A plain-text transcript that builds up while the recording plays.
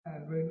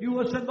renew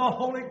us in the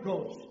Holy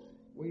Ghost.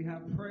 We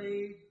have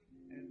prayed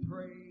and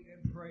prayed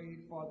and prayed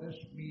for this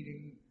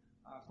meeting.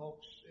 Our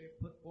folks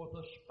put forth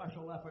a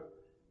special effort.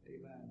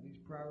 Amen. These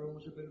prayer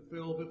rooms have been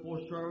filled before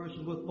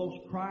services with folks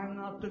crying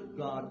out to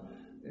God.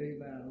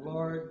 Amen.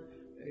 Lord,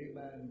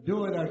 amen.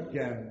 Do it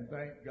again.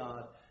 Thank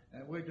God.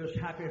 And we're just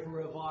happy for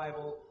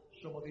revival.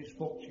 Some of these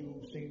folks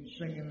you've seen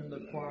singing in the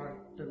choir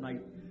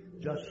tonight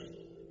just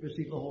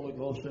received the Holy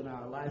Ghost in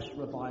our last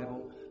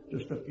revival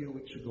just a few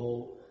weeks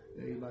ago.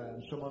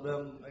 Amen. Some of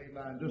them,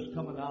 amen, just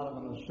coming out of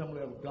an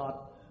Assembly of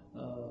God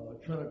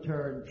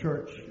Trinitarian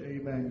church,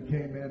 amen,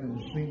 came in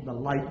and seen the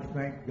light,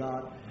 thank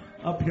God.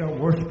 Up here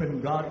worshiping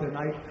God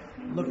tonight,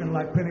 looking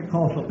like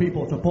Pentecostal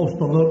people supposed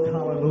to look,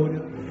 hallelujah.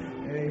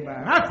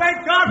 Amen. I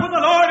thank God for the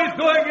Lord is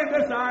doing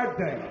in this our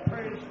day.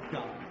 Praise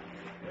God.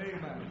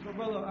 Amen. So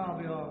Brother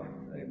Alvear,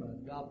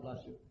 amen, God bless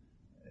you.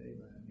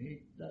 Amen. He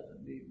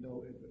doesn't need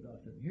no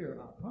introduction here,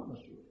 I promise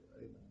you.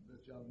 Amen.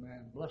 This young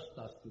man blessed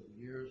us through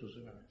the years, was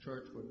in our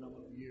church for a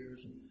number of years.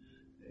 And,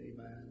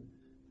 amen.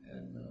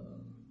 And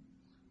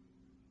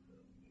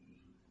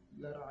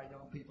let our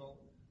young people,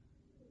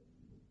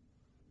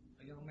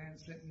 a young man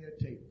sent me a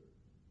tape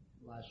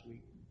last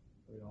week,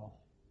 way off,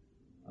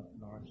 up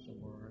north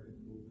somewhere, and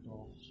moved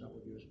off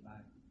several years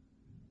back.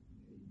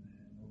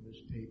 Amen. On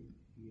this tape,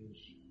 he is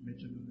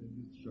mentioned in the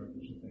youth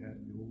service that they had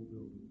in the old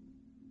building.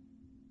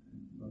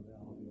 And Brother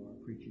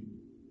Alvear preaching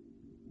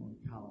on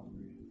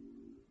Calvary.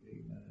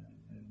 Amen.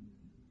 And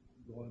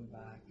going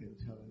back and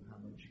telling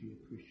how much he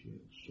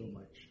appreciated so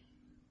much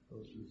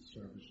those youth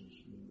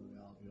services. And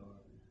Brother Alvear,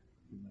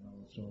 amen,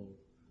 also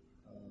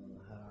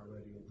had our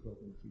radio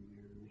program for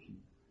years. And,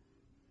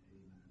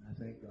 amen. I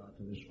thank God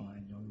for this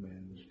fine young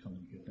man who's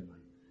coming here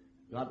tonight.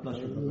 God bless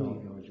you, Brother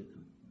Alvear, as you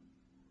come.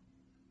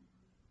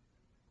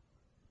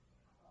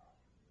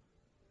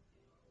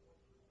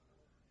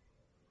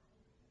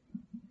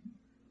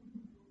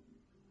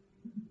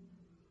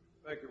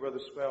 Thank you, Brother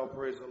Spell.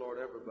 Praise the Lord,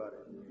 everybody.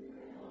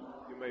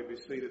 You may be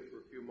seated for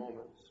a few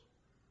moments.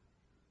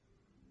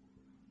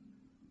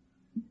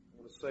 I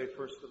want to say,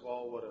 first of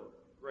all, what a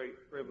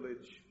great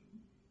privilege,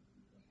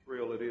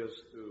 thrill it is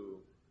to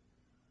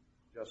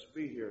just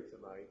be here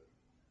tonight.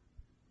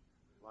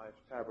 Life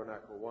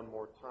Tabernacle one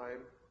more time.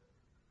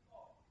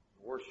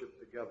 Worship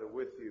together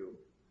with you.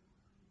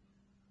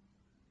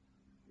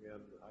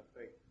 In, I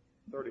think,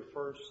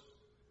 31st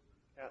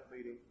camp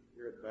meeting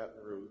here at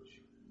Baton Rouge.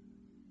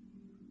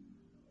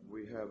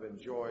 We have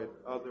enjoyed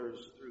others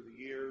through the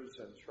years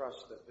and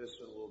trust that this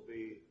one will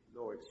be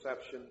no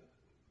exception.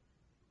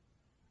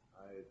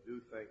 I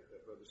do think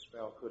that Brother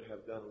Spell could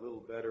have done a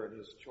little better in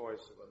his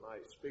choice of a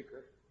night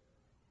speaker,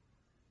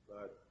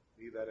 but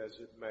be that as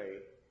it may,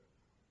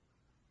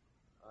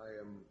 I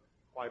am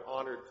quite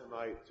honored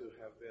tonight to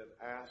have been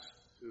asked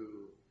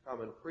to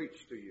come and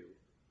preach to you.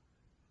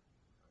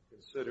 I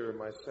consider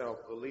myself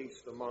the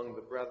least among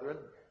the brethren.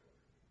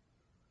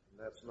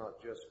 That's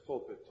not just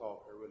pulpit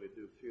talk. I really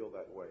do feel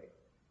that way.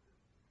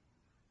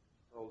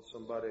 I told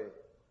somebody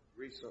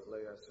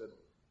recently, I said,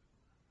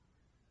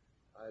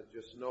 I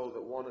just know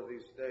that one of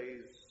these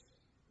days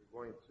you're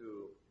going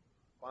to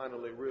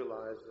finally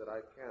realize that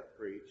I can't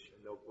preach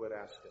and they'll quit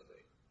asking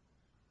me.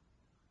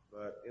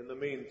 But in the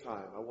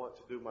meantime, I want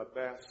to do my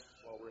best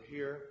while we're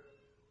here.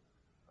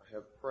 I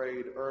have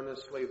prayed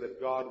earnestly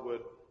that God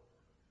would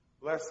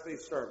bless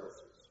these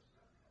services.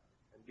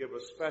 Give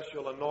a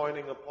special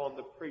anointing upon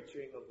the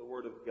preaching of the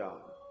Word of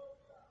God.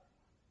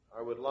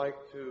 I would like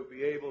to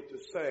be able to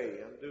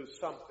say and do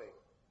something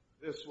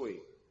this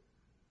week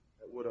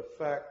that would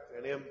affect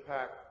and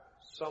impact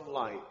some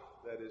life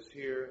that is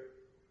here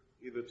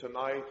either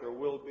tonight or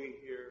will be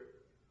here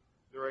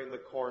during the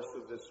course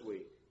of this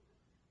week.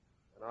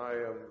 And I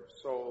am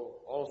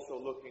so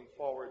also looking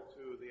forward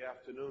to the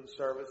afternoon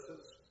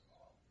services,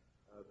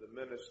 the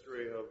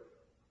ministry of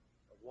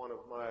one of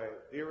my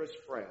dearest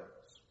friends,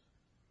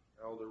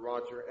 Elder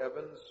Roger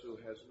Evans, who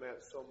has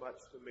meant so much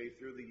to me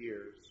through the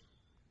years.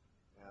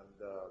 And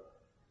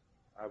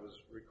I was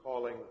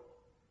recalling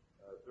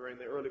during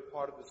the early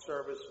part of the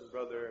service when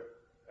Brother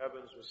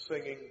Evans was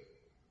singing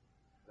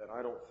that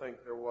I don't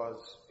think there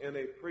was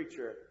any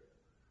preacher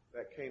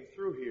that came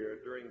through here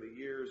during the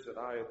years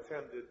that I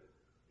attended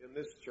in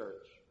this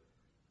church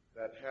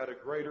that had a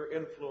greater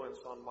influence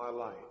on my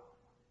life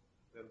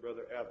than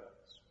Brother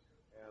Evans.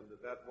 And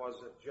that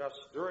wasn't just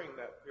during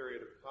that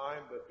period of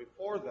time, but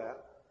before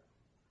that,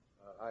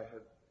 I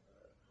had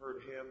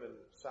heard him in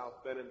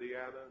South Bend,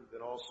 Indiana, and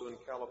then also in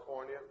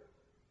California.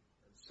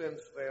 And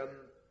since then,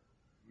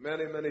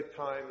 many, many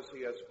times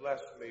he has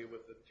blessed me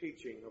with the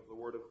teaching of the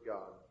Word of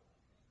God.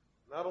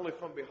 Not only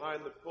from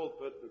behind the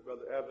pulpit, but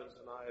Brother Evans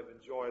and I have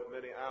enjoyed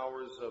many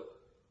hours of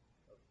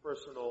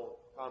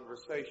personal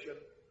conversation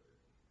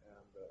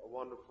and a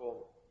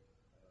wonderful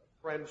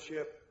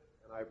friendship.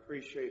 And I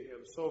appreciate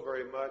him so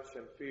very much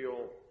and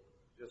feel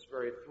just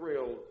very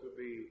thrilled to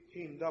be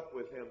teamed up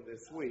with him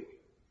this week.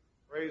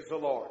 Praise the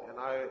Lord. And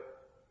I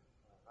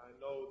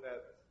know that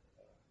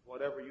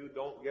whatever you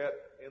don't get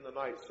in the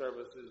night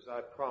services,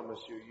 I promise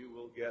you, you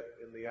will get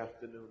in the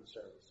afternoon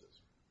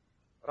services.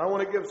 But I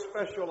want to give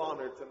special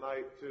honor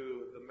tonight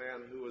to the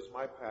man who was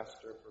my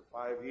pastor for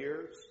 5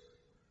 years.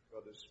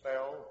 Brother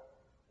Spell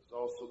has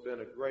also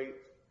been a great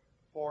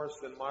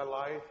force in my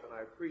life, and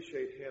I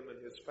appreciate him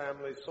and his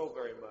family so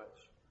very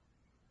much.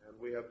 And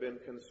we have been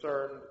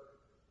concerned,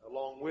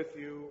 along with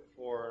you,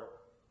 for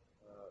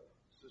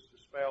Sister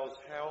Spell's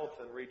health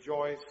and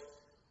rejoice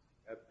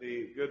at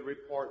the good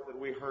report that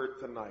we heard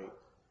tonight.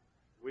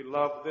 We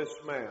love this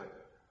man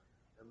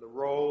and the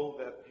role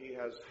that he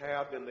has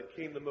had in the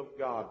kingdom of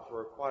God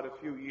for quite a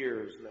few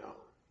years now.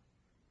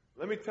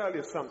 Let me tell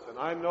you something.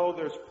 I know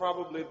there's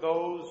probably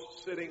those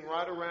sitting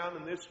right around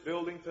in this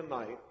building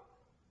tonight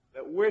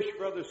that wish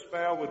Brother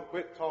Spell would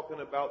quit talking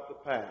about the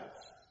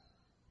past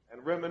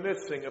and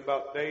reminiscing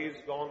about days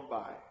gone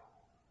by.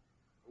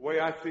 The way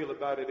I feel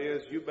about it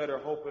is, you better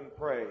hope and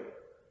pray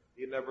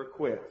he never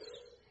quits.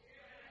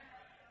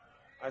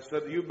 I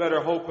said, you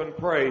better hope and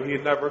pray he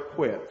never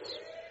quits.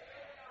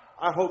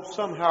 I hope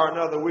somehow or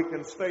another we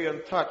can stay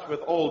in touch with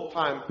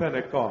old-time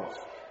Pentecost.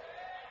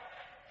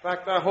 In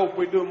fact, I hope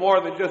we do more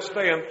than just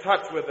stay in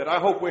touch with it. I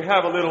hope we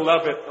have a little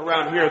of it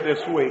around here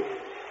this week.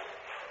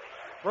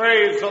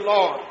 Praise the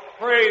Lord.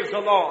 Praise the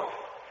Lord.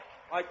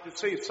 I'd like to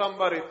see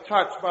somebody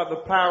touched by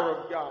the power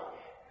of God.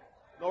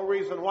 No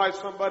reason why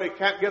somebody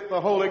can't get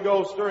the Holy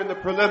Ghost during the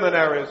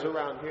preliminaries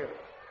around here.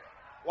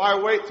 Why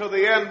wait till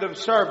the end of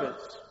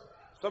service?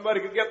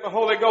 Somebody could get the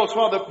Holy Ghost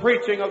while the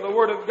preaching of the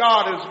Word of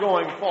God is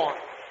going forth.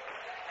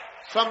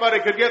 Somebody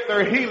could get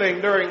their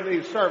healing during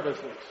these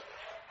services.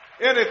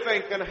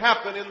 Anything can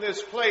happen in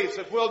this place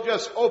if we'll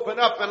just open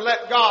up and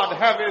let God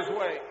have His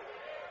way.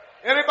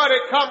 Anybody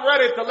come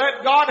ready to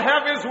let God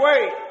have His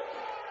way?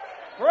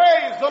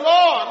 Praise the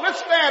Lord. Let's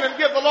stand and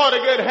give the Lord a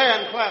good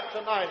hand clap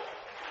tonight.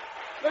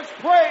 Let's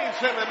praise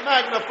Him and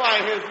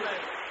magnify His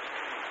name.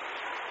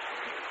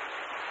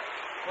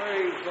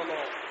 Praise the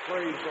Lord.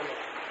 Praise the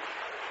Lord.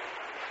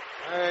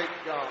 Thank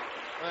God.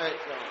 Thank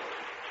God.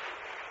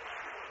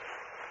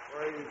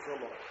 Praise the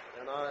Lord.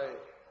 And I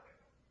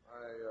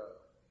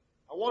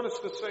want us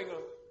to sing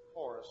a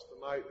chorus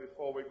tonight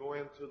before we go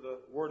into the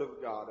Word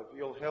of God. If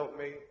you'll help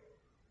me,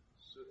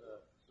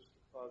 Sister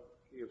Pug,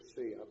 key of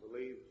C, I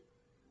believe.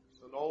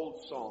 It's an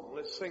old song.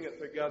 Let's sing it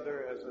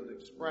together as an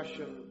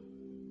expression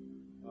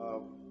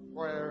of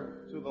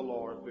prayer to the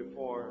Lord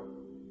before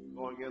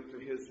going into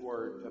His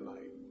Word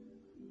tonight.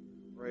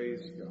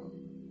 Praise God.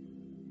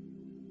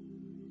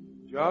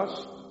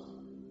 Just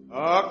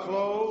a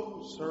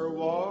closer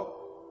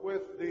walk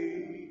with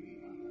Thee.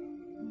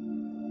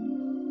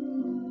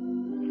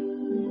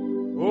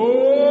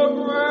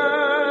 Oh,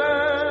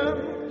 grant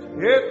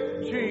it,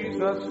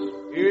 Jesus,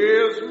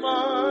 is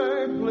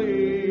my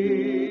plea.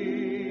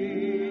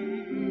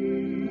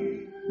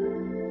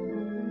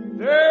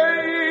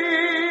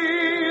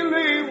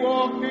 Daily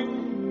walking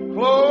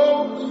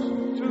close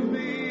to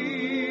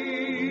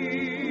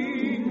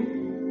Thee.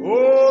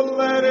 Oh,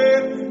 let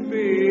it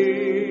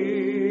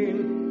be,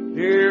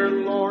 dear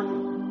Lord,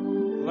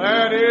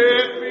 let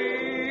it be.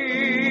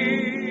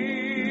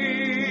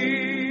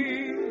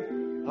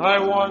 I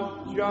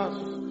want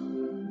just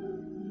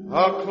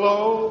a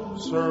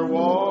closer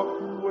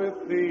walk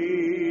with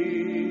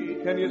Thee.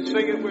 Can you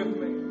sing it with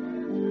me?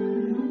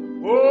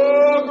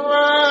 Oh,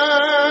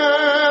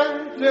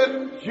 grant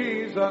it,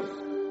 Jesus,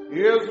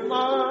 is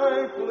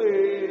my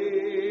plea.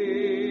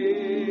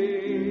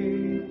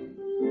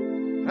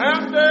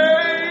 And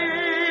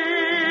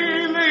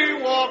daily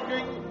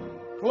walking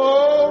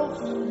close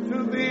to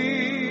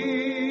Thee.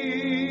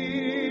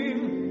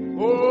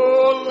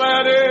 Oh,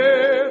 let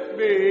it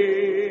be.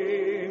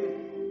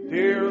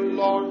 Dear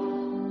Lord,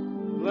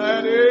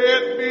 let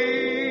it be,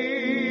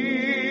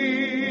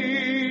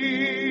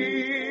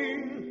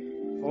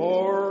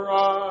 for I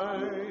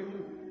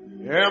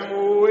am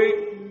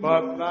weak,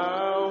 but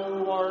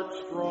Thou art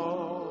strong.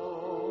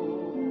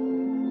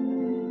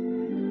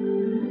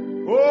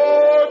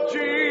 Oh,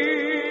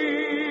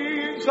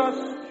 Jesus,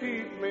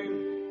 keep me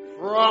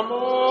from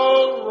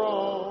all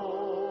wrong,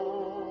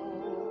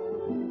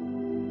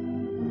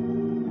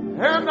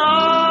 and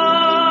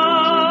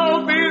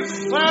I'll be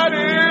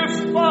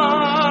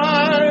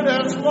satisfied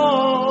as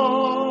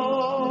long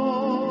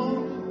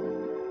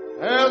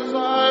as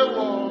I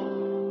walk.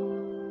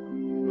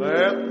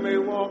 Let me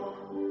walk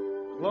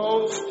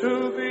close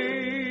to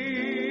Thee.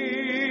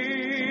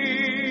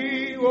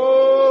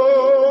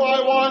 Oh, I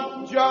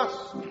want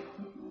just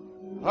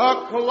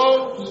a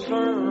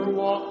closer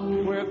walk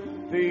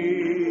with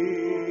Thee.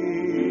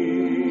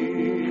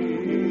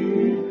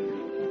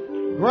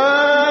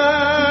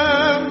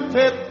 Grant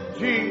it,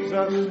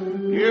 Jesus,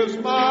 is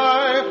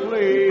my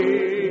plea.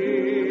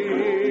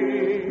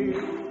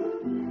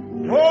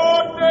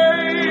 Oh,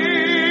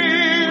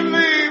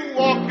 daily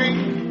walking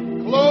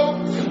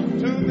close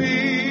to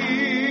Thee.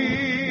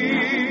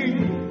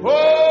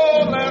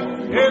 Oh, let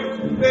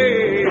it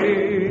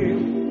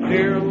be,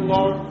 dear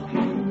Lord,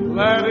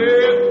 let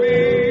it be.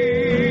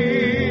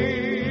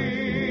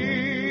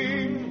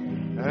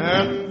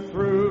 And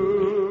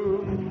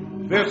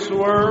through this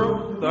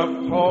world of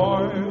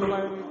toil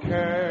and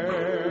care,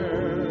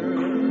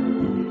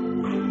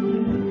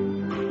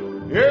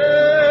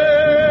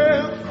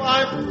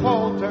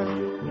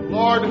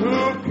 Lord,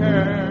 who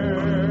cares?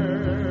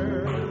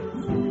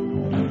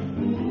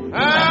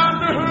 And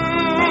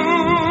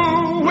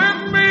who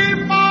with me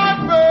my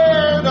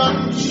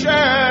burden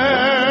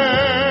shares?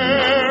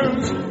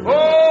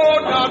 Oh,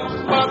 not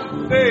but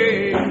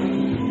thee,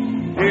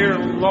 dear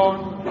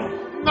Lord,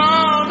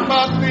 none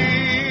but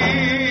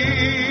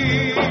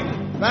thee.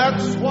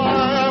 That's why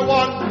I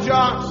want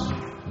just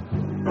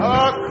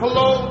a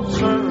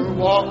closer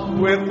walk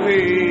with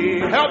thee.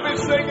 Help me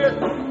sing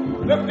it.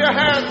 Lift your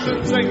hands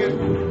and sing it.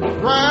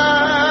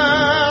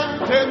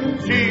 Granted,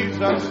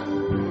 Jesus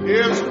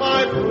is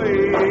my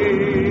plea.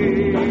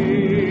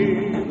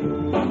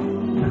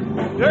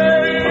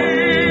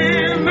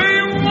 Daily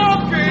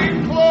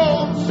walking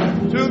close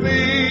to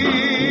thee.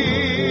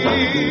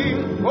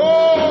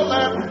 Oh,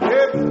 let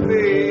it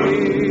be,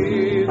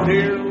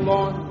 dear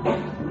Lord,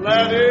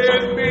 let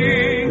it be.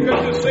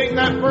 Could you sing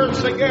that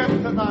verse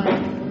again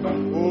tonight?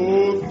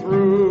 Oh,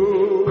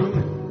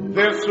 through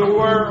this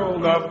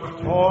world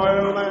of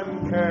toil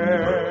and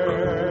care.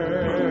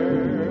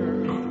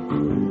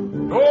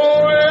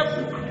 Oh, if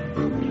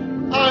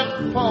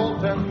I'm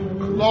faulted,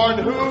 Lord,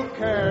 who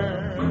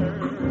cares?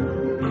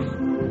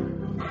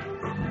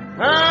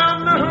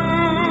 And who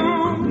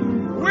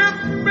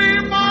with me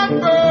my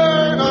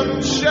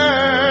burden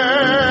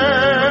shares?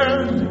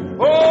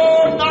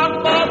 Oh, not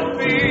but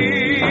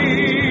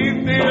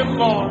thee, dear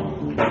Lord,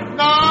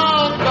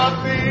 none but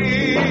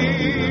thee.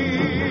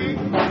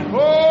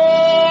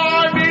 Oh, I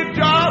need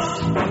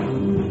just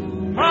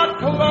a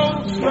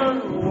closer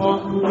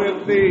walk with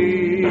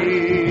thee.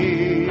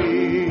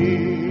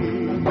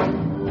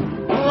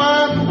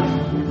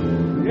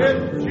 Granted,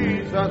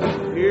 Jesus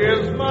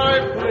is my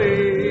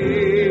plea.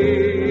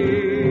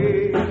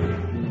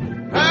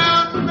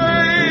 And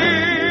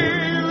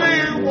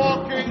daily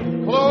walking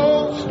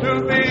close to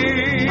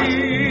thee.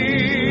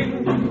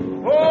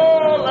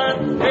 Oh, let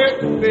it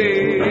be,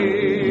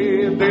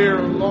 dear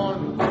Lord,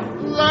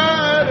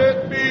 let it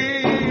be.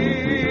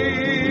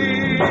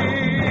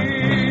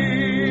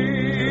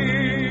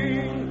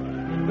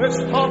 Let's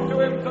talk to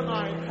him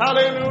tonight.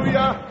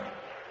 Hallelujah.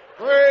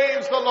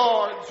 Praise the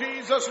Lord.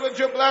 Jesus, would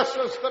you bless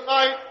us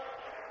tonight?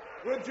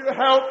 Would you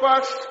help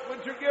us?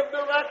 Would you give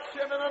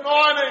direction and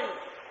anointing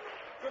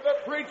to the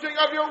preaching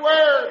of your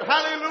word?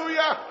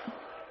 Hallelujah.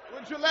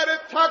 Would you let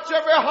it touch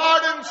every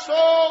heart and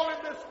soul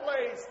in this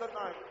place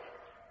tonight?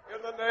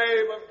 In the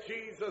name of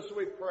Jesus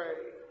we pray.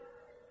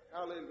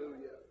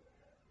 Hallelujah.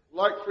 I'd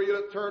like for you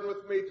to turn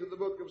with me to the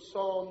book of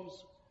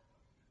Psalms,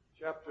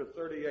 chapter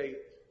 38.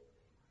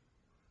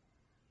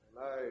 And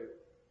I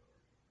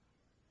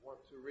want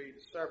to read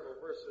several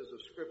verses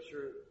of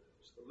Scripture,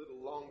 just a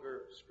little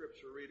longer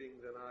Scripture reading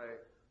than I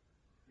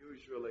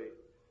usually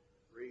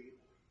read.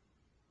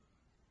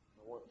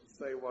 I want to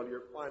say while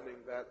you're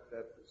finding that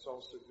it's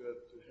also good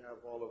to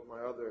have all of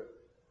my other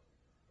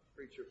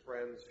preacher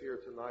friends here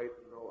tonight.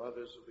 I know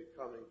others will be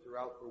coming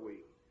throughout the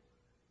week.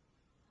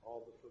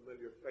 All the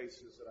familiar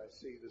faces that I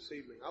see this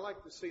evening. I like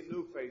to see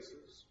new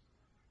faces,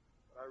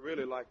 but I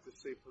really like to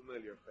see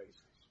familiar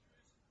faces.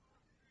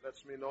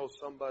 Lets me know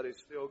somebody's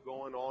still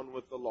going on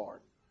with the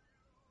Lord.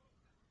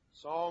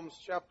 Psalms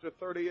chapter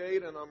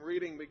 38, and I'm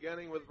reading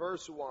beginning with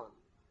verse 1.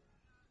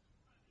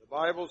 The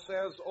Bible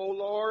says, O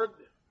Lord,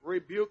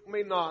 rebuke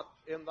me not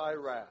in thy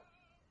wrath,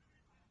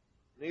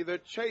 neither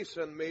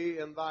chasten me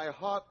in thy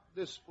hot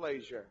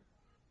displeasure.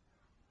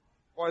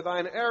 For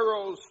thine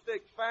arrows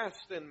stick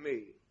fast in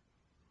me,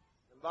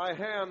 and thy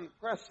hand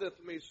presseth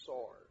me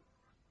sore.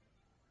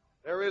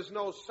 There is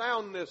no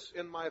soundness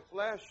in my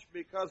flesh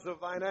because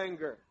of thine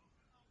anger,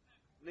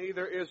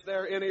 neither is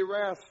there any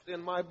rest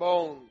in my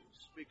bones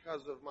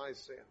because of my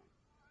sin.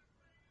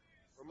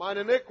 For mine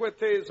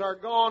iniquities are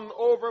gone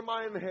over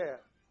mine head.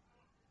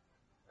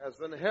 As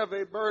an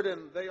heavy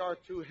burden, they are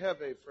too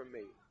heavy for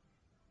me.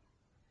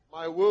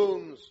 My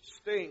wounds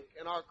stink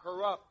and are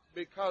corrupt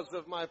because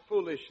of my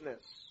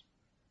foolishness.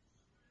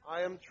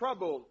 I am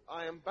troubled.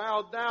 I am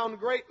bowed down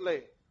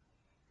greatly.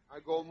 I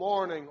go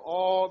mourning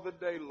all the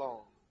day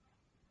long.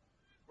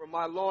 For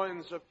my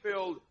loins are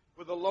filled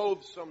with a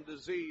loathsome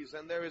disease,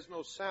 and there is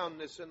no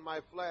soundness in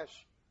my flesh.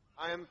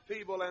 I am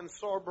feeble and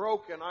sore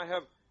broken. I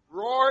have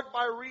roared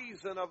by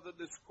reason of the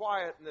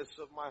disquietness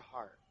of my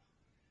heart.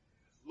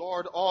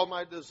 Lord, all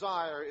my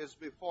desire is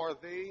before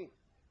thee,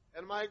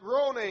 and my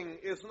groaning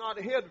is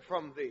not hid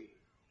from thee.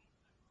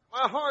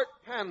 My heart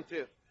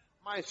panteth,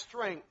 my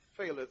strength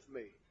faileth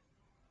me.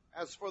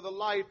 As for the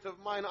light of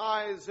mine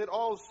eyes, it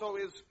also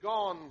is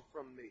gone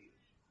from me.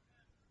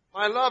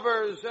 My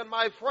lovers and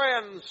my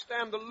friends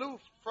stand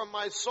aloof from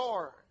my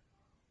sword,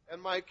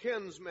 and my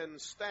kinsmen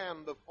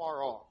stand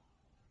afar off.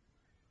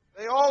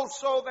 They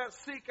also that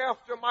seek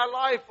after my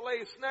life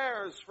lay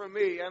snares for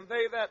me, and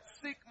they that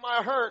seek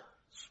my hurt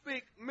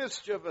speak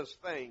mischievous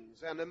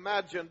things, and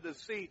imagine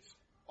deceits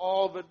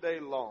all the day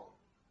long.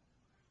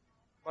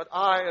 But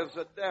I, as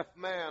a deaf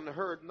man,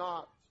 heard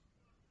not.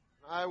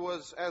 I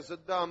was as a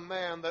dumb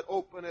man that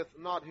openeth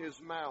not his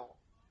mouth.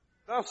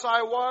 Thus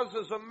I was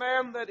as a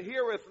man that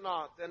heareth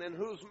not, and in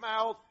whose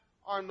mouth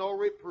are no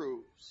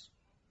reproofs.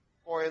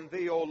 For in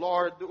thee, O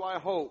Lord, do I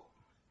hope.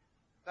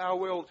 thou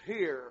wilt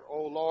hear,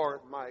 O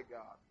Lord my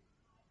God.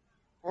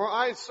 For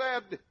I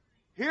said,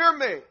 hear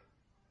me,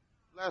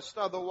 lest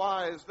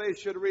otherwise they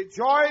should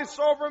rejoice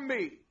over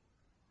me.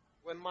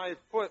 When my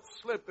foot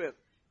slippeth,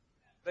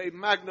 they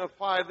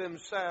magnify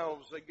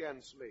themselves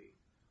against me.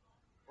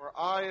 For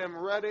I am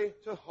ready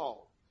to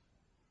halt,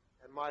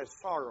 and my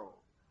sorrow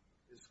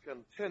is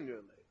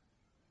continually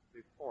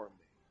before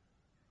me.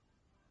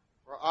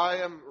 For I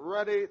am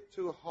ready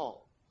to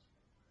halt,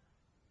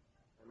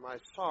 and my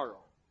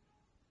sorrow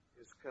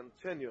is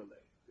continually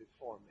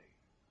before me.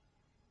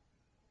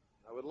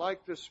 I would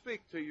like to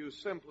speak to you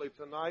simply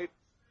tonight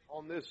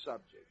on this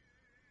subject,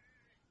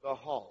 the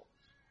halt.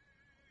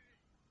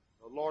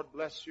 The Lord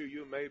bless you.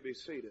 You may be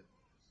seated.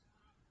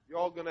 You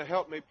all going to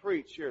help me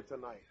preach here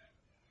tonight?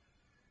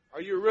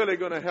 Are you really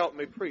going to help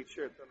me preach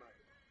here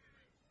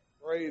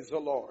tonight? Praise the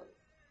Lord.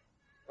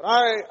 But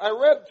I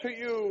read to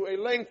you a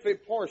lengthy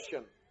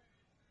portion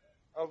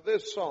of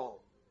this psalm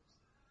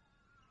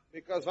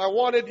because I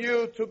wanted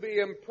you to be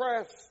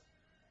impressed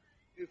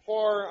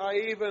before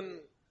I even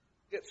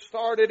get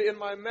started in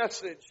my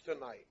message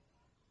tonight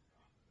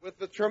with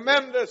the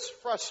tremendous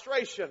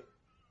frustration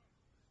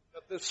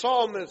that the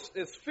psalmist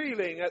is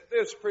feeling at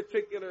this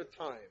particular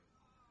time.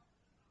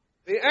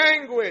 The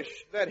anguish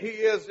that he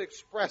is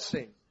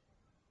expressing.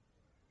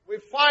 We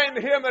find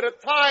him at a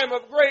time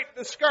of great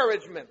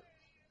discouragement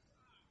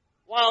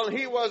while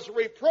he was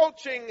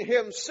reproaching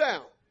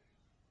himself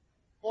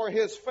for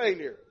his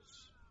failures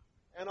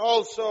and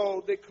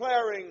also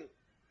declaring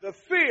the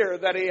fear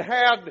that he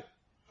had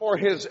for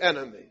his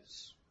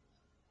enemies.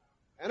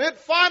 And it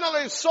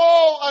finally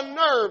so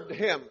unnerved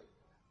him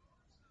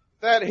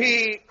that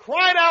he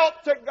cried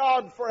out to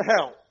God for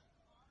help.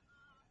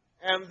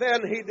 And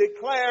then he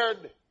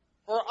declared,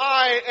 for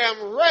I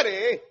am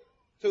ready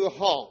to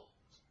halt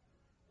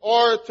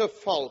or to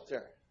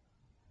falter.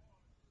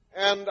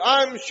 And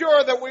I'm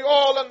sure that we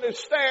all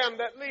understand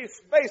at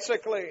least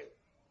basically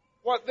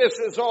what this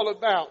is all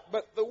about.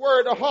 But the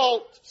word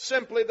halt,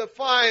 simply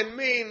defined,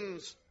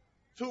 means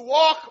to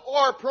walk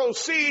or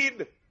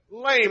proceed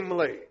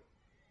lamely.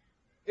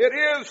 It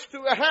is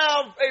to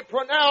have a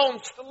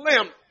pronounced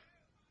limp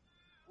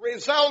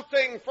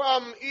resulting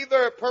from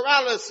either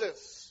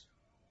paralysis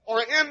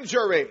or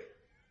injury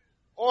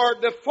or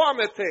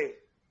deformity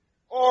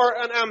or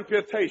an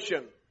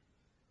amputation.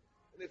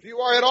 And if you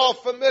are at all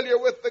familiar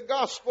with the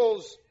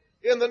Gospels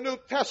in the New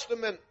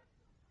Testament,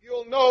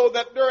 you'll know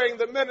that during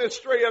the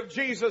ministry of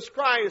Jesus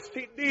Christ,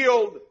 he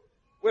dealt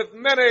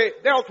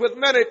with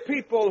many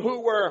people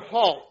who were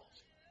halt.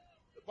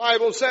 The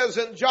Bible says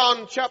in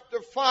John chapter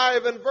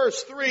 5 and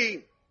verse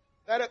 3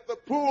 that at the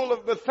pool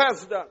of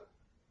Bethesda,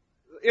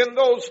 in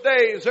those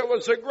days, there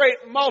was a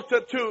great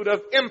multitude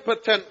of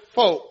impotent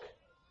folk,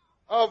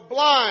 of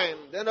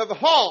blind and of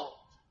halt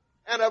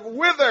and of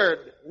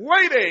withered,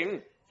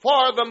 waiting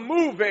for the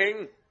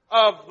moving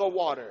of the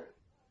water.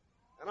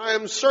 And I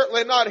am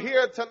certainly not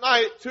here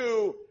tonight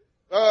to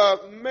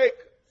make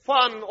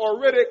fun or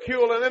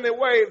ridicule in any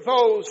way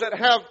those that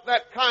have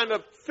that kind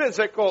of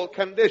physical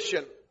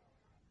condition.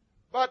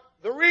 But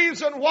the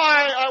reason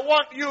why I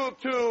want you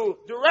to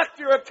direct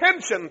your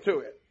attention to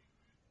it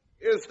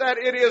is that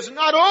it is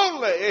not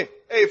only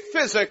a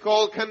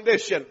physical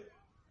condition,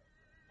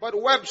 but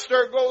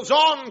Webster goes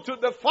on to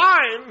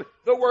define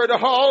the word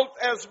halt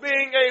as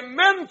being a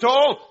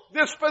mental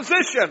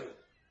disposition.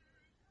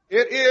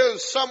 It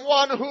is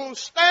someone who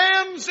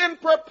stands in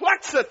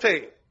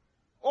perplexity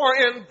or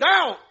in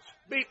doubt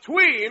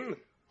between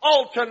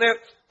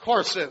alternate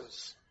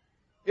courses.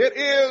 It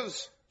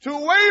is to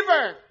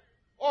waver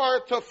or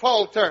to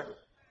falter.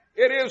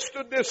 It is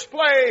to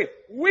display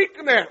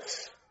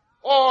weakness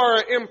or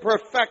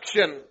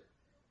imperfection.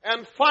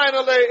 And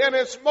finally, in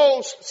its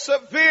most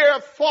severe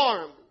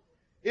form,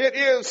 it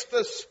is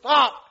to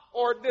stop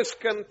or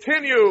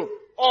discontinue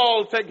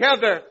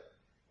altogether.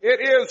 It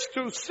is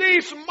to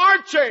cease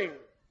marching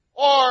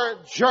or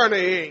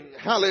journeying.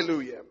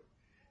 Hallelujah.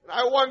 And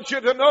I want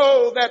you to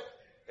know that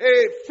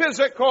a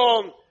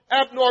physical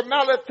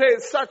abnormality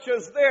such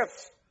as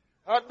this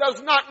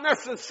does not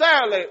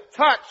necessarily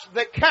touch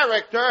the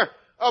character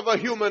of a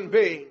human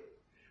being.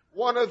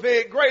 One of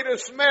the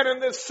greatest men in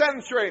this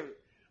century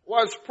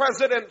was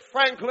President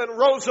Franklin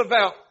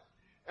Roosevelt,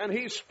 and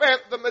he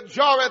spent the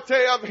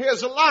majority of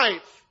his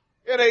life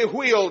in a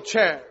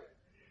wheelchair.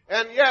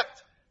 And yet,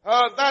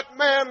 that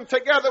man,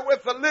 together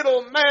with a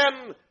little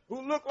man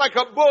who looked like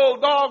a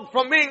bulldog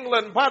from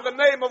England by the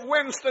name of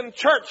Winston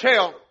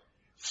Churchill,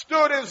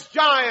 stood as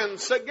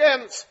giants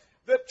against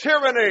the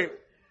tyranny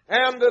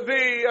and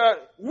the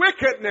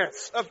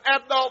wickedness of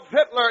Adolf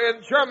Hitler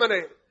in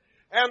Germany,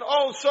 and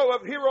also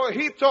of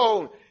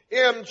Hirohito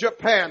in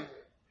Japan.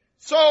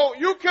 So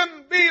you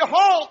can be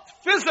halt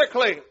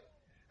physically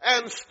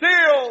and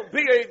still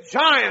be a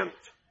giant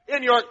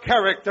in your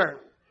character.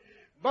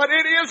 But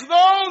it is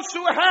those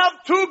who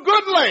have two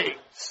good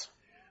legs,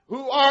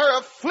 who are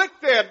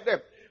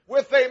afflicted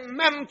with a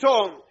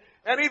mental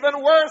and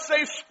even worse,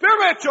 a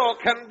spiritual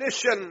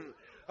condition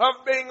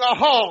of being a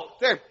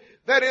halt,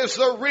 that is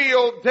the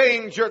real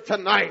danger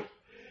tonight.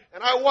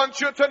 And I want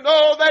you to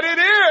know that it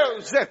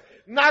is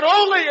not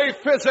only a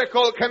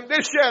physical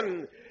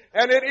condition,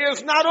 and it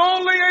is not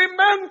only a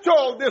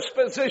mental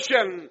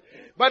disposition,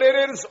 but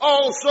it is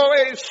also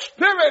a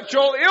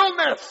spiritual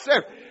illness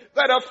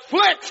that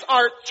afflicts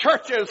our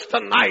churches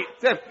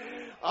tonight.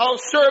 I'll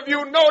serve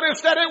you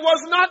notice that it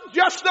was not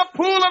just the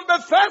pool of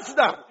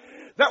Bethesda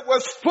that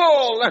was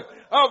full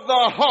of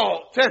the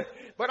Halt,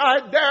 but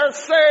I dare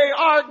say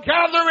our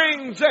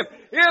gatherings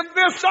in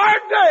this our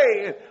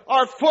day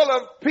are full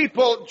of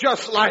people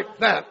just like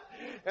that.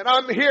 And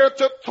I'm here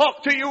to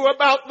talk to you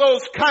about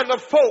those kind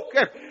of folk,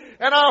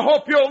 and I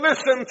hope you'll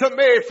listen to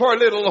me for a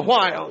little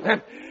while.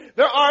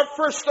 There are,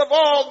 first of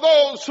all,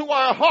 those who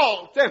are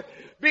Halt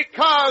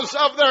because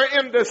of their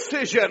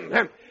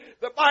indecision.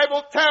 The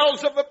Bible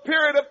tells of a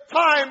period of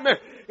time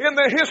in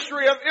the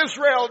history of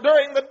Israel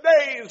during the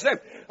days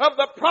of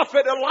the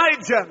prophet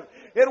Elijah,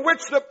 in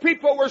which the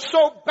people were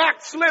so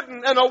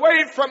backslidden and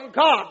away from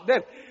God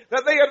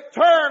that they had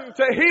turned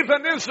to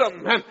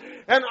heathenism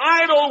and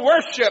idol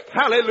worship.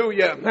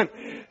 Hallelujah.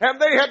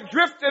 And they had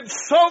drifted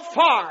so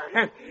far.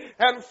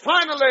 And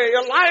finally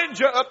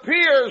Elijah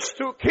appears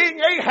to King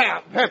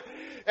Ahab.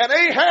 And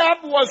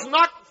Ahab was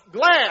not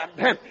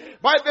glad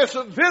by this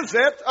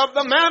visit of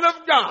the man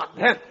of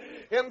God.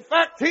 In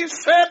fact, he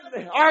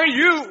said, "Are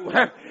you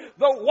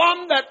the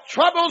one that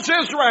troubles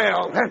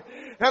Israel?"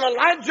 And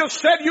Elijah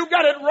said, "You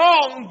got it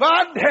wrong,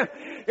 bud.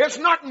 It's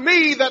not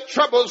me that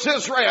troubles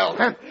Israel,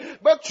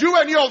 but you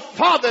and your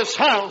father's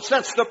house.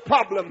 That's the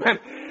problem."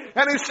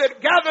 And he said,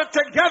 "Gather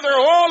together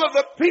all of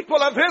the people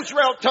of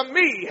Israel to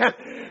me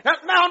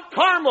at Mount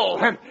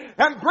Carmel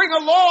and bring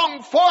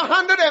along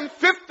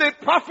 450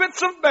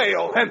 prophets of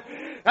Baal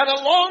and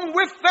along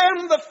with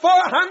them the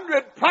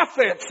 400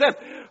 prophets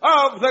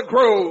of the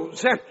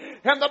groves."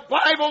 And the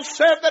Bible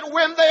said that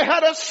when they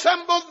had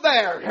assembled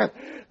there,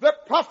 the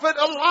prophet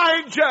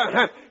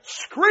Elijah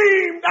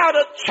screamed out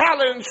a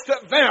challenge to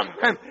them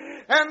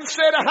and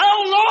said,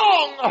 "How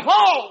long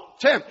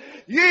halt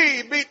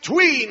ye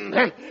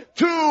between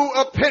two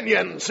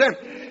opinions?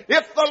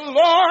 If the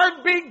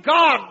Lord be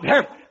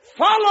God,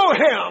 follow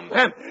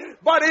him.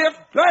 But if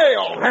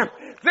Baal,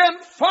 then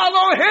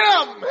follow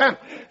him."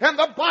 And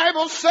the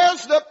Bible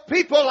says the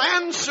people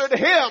answered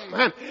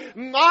him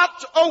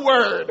not a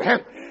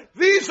word.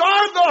 These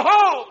are the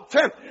Halt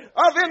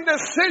of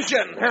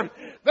indecision.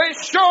 They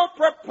show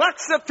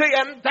perplexity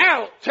and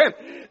doubt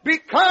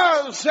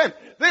because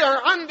they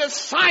are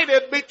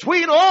undecided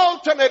between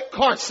alternate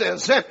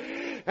courses.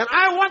 And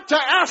I want to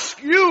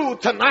ask you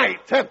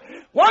tonight,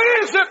 why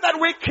is it that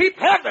we keep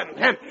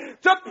having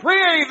to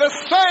pray the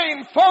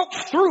same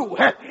folks through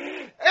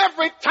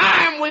every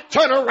time we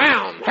turn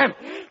around?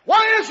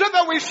 Why is it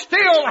that we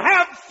still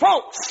have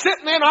folks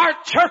sitting in our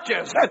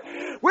churches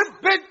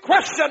with big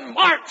question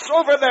marks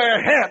over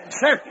their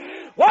heads?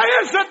 Why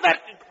is it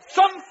that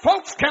some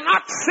folks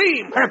cannot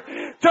seem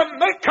to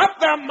make up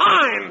their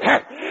mind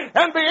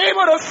and be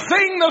able to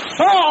sing the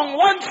song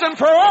once and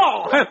for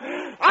all?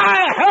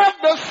 I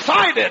have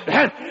decided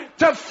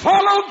to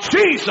follow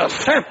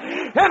Jesus,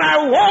 and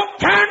I won't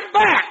turn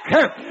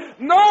back.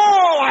 No,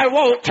 I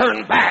won't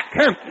turn back.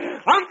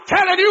 I'm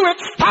telling you,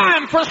 it's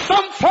time for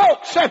some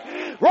folks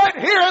right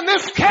here in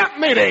this camp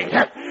meeting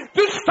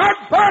to start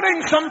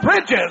burning some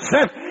bridges.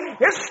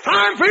 It's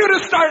time for you to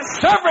start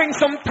severing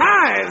some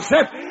ties.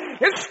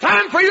 It's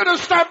time for you to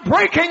start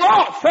breaking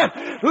off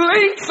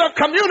links of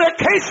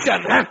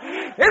communication.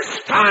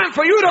 It's time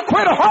for you to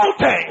quit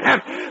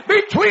halting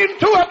between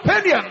two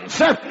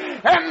opinions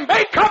and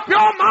make up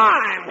your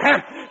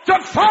mind to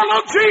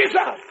follow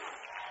Jesus.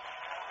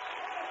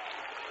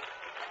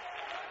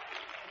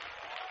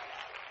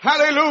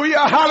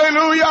 Hallelujah,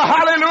 hallelujah,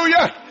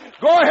 hallelujah.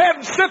 Go ahead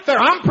and sit there.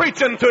 I'm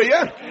preaching to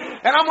you.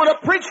 And I'm going to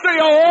preach to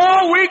you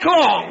all week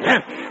long.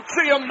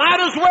 So you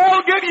might as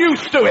well get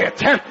used to it.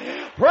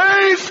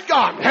 Praise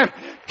God.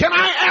 Can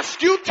I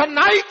ask you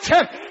tonight,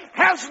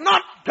 has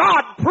not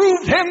God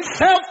proved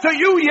himself to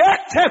you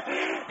yet?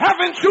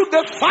 Haven't you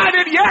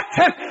decided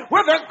yet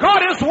whether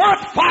God is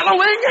worth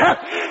following?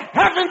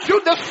 Haven't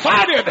you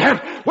decided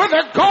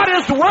whether God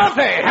is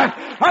worthy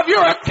of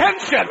your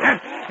attention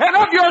and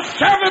of your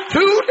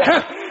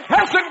servitude?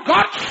 Hasn't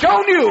God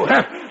shown you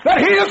that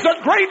he is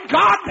a great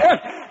God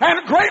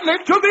and greatly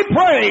to be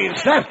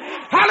praised?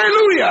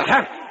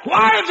 Hallelujah.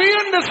 Why the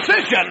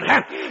indecision?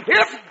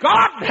 If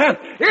God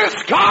is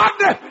God,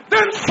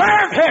 then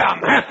serve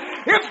him.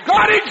 If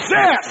God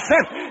exists,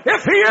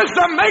 if he is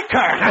the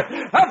maker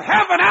of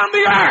heaven and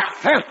the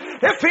earth,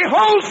 if he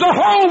holds the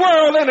whole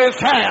world in his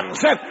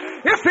hands,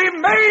 if he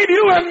made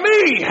you and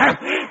me,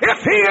 if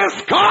he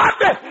is God,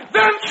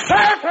 then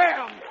serve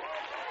him.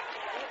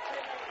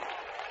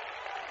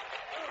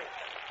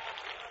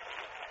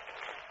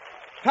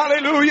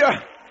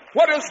 Hallelujah.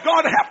 What does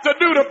God have to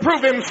do to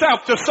prove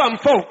himself to some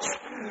folks?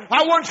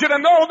 I want you to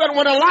know that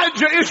when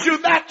Elijah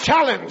issued that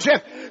challenge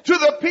to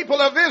the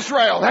people of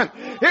Israel,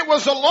 it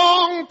was a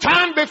long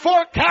time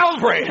before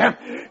Calvary.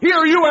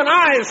 Here you and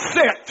I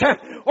sit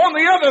on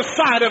the other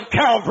side of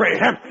Calvary.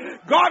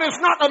 God is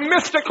not a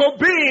mystical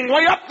being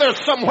way up there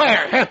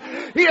somewhere.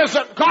 He is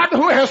a God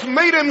who has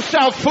made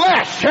himself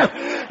flesh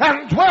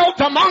and dwelt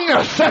among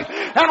us,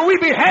 and we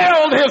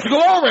beheld his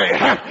glory,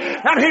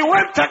 and he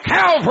went to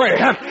Calvary,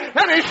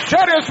 and he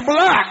shed his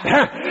blood,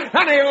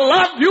 and he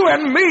loved you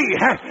and me,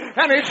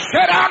 and he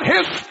shed out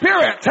his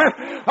Spirit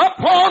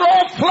upon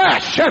all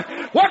flesh.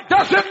 What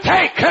does it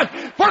take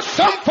for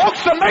some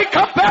folks to make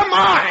up their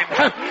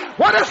mind?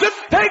 What does it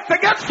take to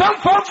get some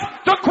folks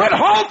to quit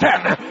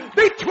halting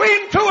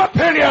between two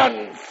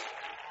opinions?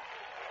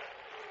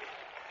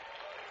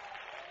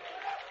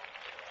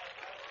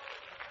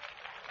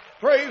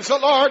 Praise the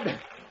Lord.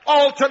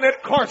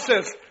 Alternate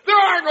courses. There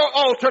are no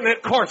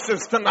alternate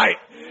courses tonight.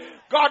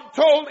 God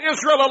told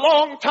Israel a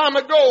long time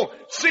ago,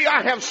 see,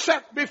 I have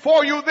set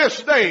before you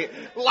this day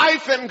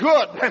life and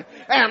good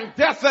and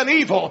death and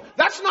evil.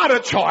 That's not a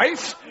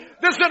choice.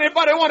 Does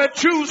anybody want to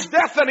choose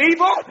death and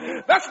evil?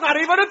 That's not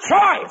even a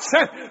choice.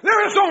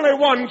 There is only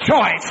one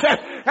choice,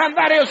 and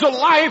that is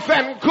life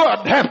and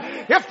good.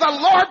 If the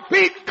Lord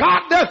be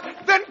God,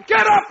 then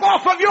get up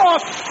off of your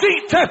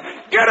seat.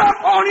 Get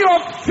up on your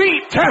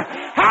feet.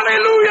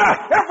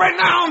 Hallelujah. Every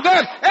now and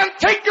then, and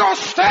take your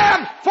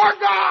stand for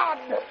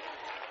God.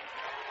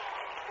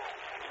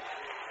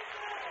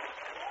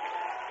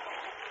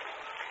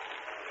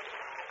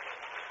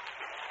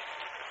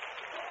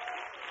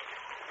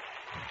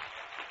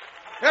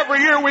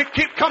 Every year we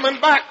keep coming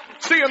back,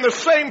 seeing the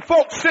same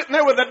folks sitting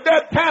there with a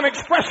deadpan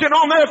expression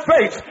on their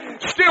face,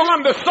 still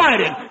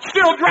undecided,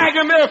 still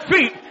dragging their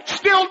feet,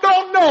 still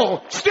don't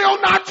know, still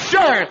not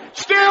sure,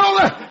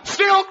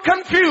 still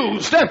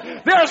confused.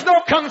 There's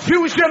no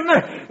confusion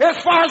as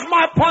far as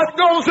my part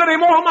goes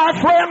anymore, my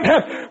friend.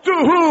 To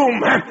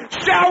whom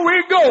shall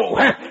we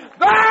go?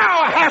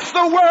 Thou hast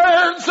the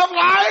words of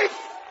life.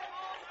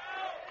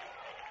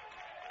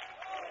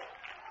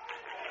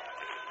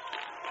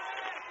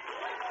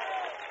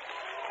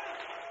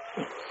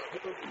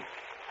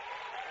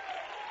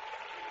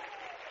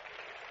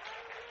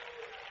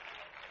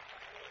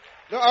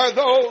 There are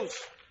those,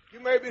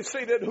 you may be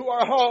seated, who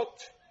are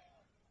halt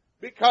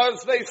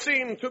because they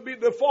seem to be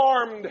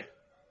deformed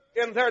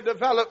in their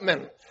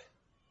development.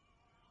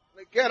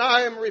 Again,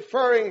 I am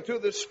referring to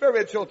the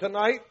spiritual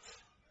tonight,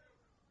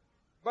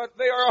 but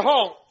they are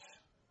halt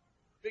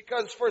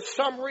because for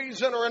some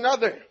reason or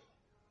another,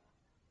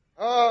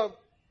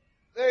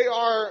 they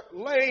are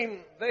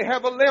lame, they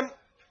have a limp.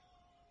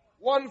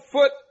 One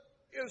foot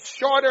is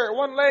shorter,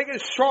 one leg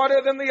is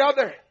shorter than the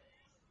other.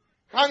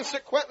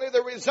 Consequently,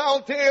 the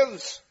result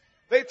is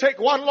they take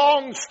one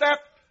long step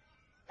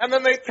and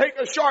then they take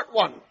a short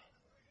one.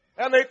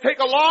 And they take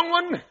a long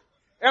one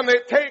and they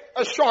take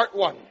a short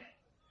one.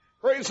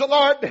 Praise the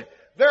Lord.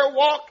 Their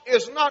walk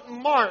is not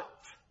marked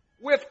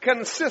with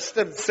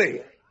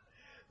consistency.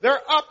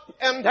 They're up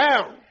and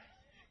down,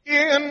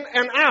 in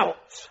and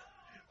out,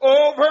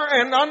 over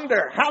and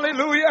under.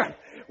 Hallelujah.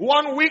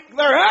 One week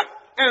they're up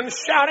and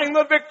shouting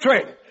the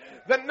victory.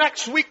 The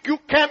next week you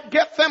can't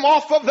get them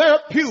off of their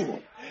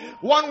pew.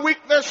 One week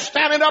they're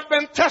standing up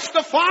and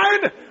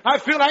testifying, I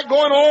feel like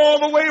going all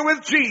the way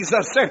with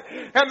Jesus.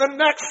 And the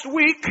next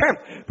week,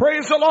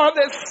 praise the Lord,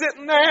 they're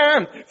sitting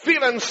there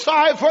feeling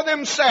sorry for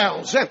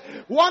themselves.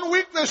 One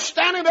week they're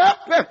standing up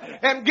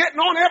and getting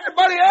on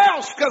everybody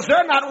else because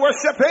they're not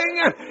worshiping.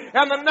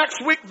 And the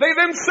next week they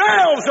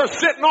themselves are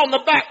sitting on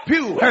the back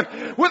pew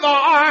with their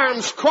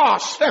arms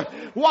crossed.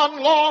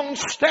 One long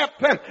step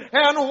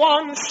and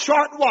one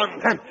short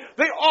one.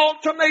 They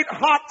alternate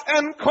hot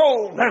and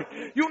cold.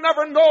 You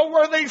never know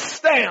where they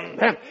stand.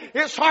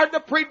 It's hard to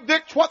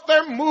predict what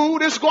their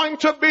mood is going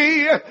to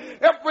be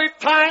every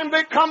time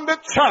they come to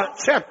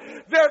church.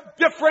 They're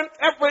different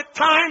every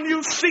time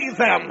you see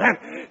them.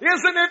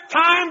 Isn't it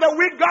time that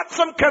we got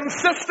some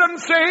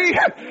consistency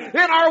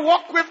in our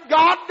walk with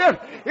God?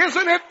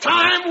 Isn't it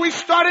time we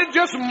started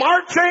just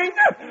marching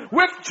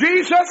with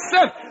Jesus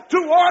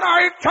toward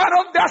our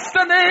eternal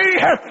destiny?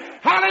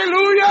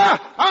 Hallelujah!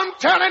 I'm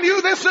telling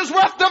you, this is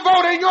worth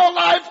devoting your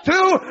life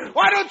to.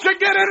 Why don't you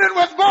get in it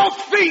with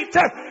both feet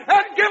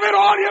and give it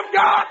all you've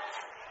got?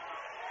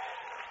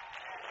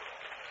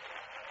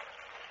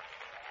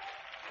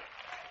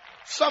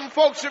 Some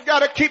folks have got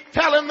to keep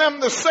telling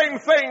them the same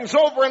things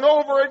over and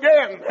over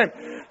again.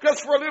 Because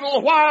for a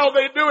little while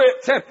they do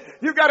it.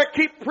 You've got to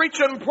keep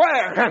preaching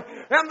prayer.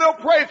 And they'll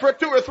pray for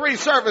 2 or 3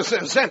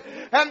 services.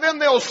 And then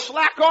they'll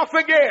slack off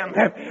again.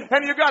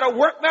 And you've got to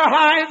work their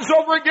hides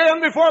over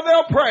again before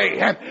they'll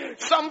pray.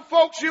 Some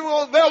folks,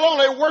 they'll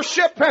only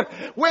worship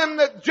when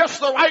just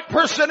the right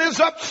person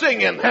is up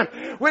singing.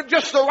 When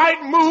just the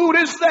right mood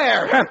is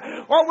there.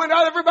 Or when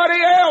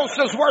everybody else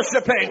is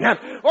worshiping.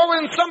 Or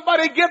when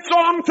somebody gets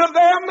on to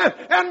them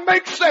and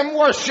makes them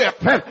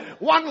worship.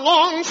 One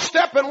long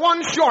step and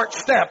one short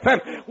step.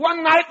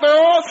 One night they're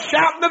all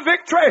shouting the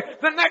victory.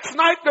 The next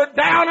night they're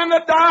down in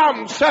the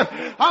dumps.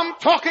 I'm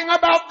talking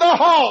about the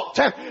halt.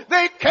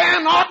 They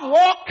cannot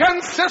walk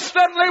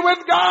consistently with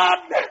God.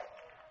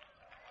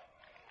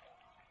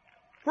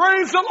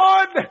 Praise the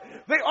Lord.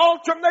 They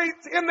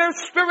alternate in their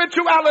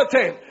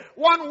spirituality.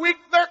 One week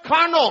they're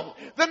carnal.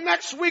 The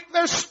next week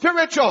they're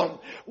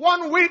spiritual.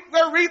 One week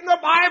they're reading the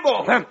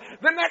Bible.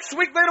 The next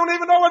week they don't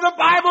even know where the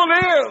Bible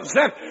is.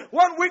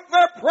 One week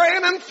they're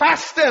praying and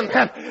fasting.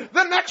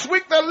 The next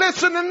week they're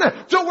listening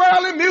to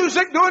worldly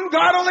music, doing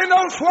God only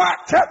knows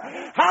what.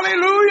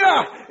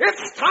 Hallelujah.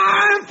 It's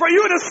time for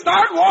you to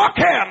start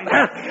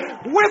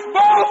walking with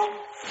both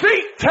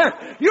feet.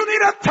 You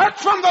need a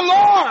touch from the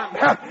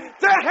Lord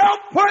to help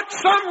put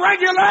some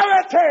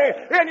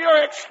regularity in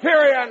your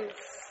experience.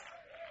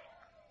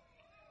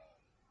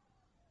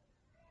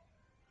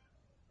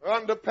 They're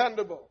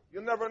undependable.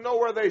 You never know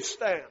where they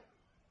stand.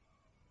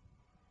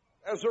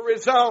 As a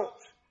result,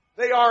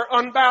 they are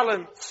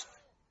unbalanced.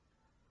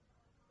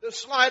 The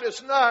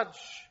slightest nudge,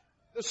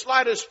 the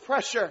slightest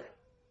pressure,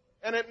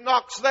 and it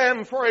knocks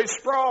them for a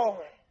sprawl.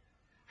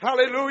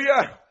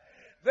 Hallelujah.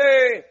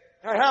 They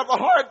have a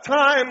hard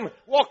time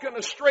walking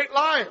a straight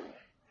line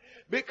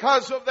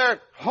because of their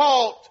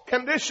halt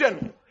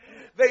condition.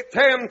 They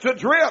tend to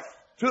drift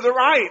to the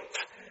right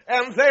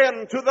and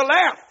then to the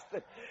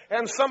left.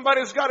 And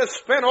somebody's got to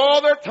spend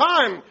all their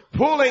time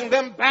pulling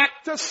them back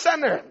to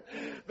center.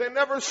 They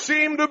never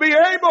seem to be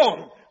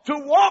able to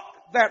walk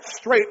that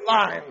straight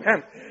line.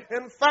 And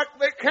in fact,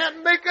 they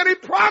can't make any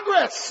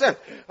progress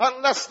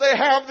unless they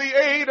have the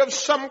aid of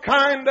some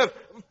kind of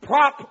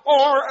prop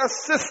or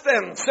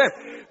assistance.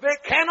 They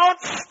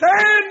cannot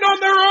stand on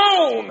their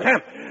own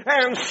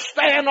and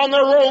stand on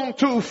their own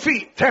 2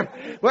 feet.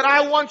 But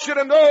I want you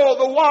to know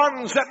the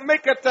ones that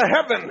make it to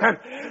heaven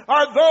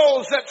are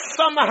those that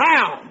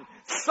somehow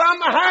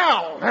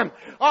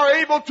are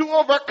able to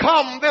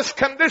overcome this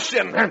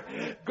condition.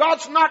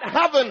 God's not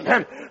having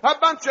a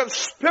bunch of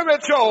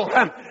spiritual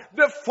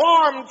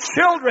deformed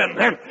children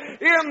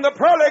in the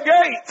pearly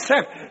gates.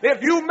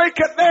 If you make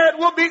it there, it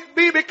will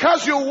be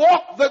because you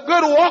walk the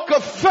good walk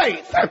of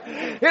faith.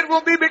 It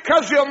will be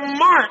because you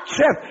march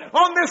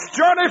on this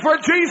journey for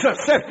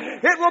Jesus.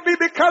 It will be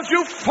because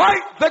you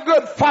fight the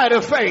good fight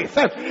of faith.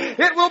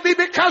 It will be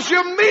because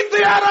you meet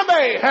the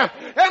enemy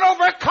and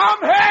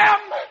overcome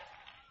him.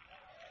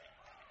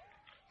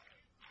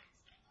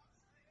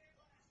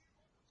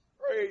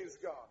 Praise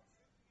God.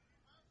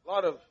 A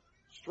lot of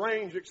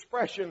strange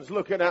expressions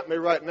looking at me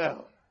right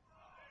now.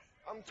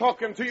 I'm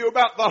talking to you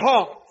about the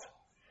halt.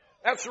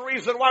 That's the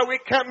reason why we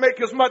can't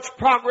make as much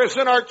progress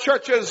in our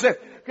churches,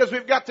 because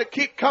we've got to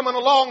keep coming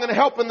along and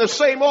helping the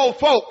same old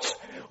folks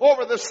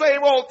over the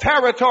same old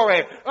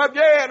territory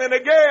again and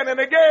again and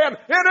again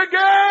and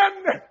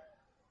again.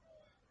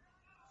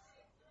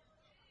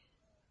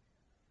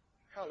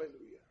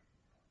 Hallelujah.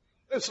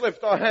 Let's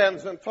lift our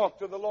hands and talk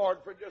to the Lord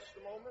for just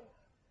a moment.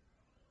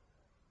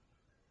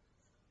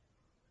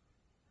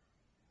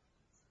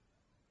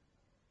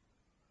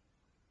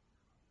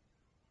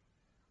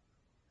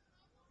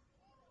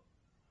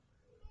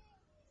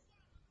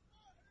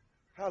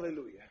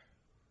 Hallelujah.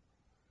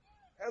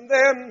 And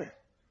then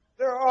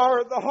there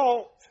are the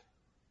halt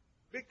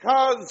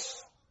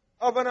because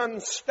of an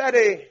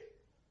unsteady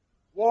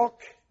walk.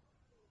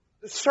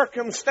 The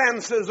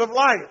circumstances of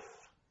life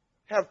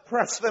have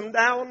pressed them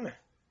down.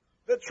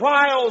 The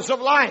trials of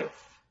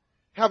life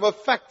have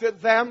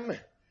affected them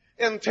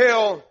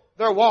until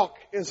their walk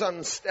is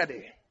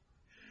unsteady.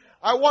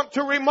 I want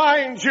to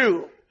remind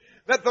you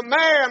that the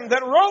man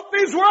that wrote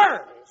these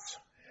words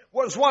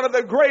was one of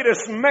the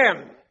greatest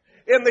men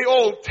in the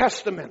Old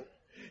Testament.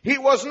 He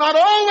was not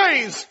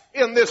always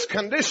in this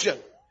condition.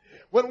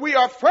 When we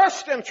are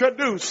first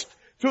introduced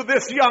to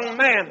this young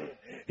man,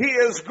 he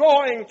is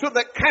going to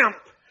the camp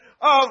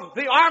of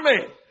the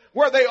army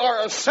where they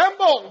are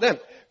assembled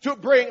to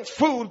bring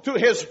food to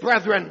his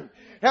brethren.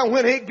 And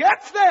when he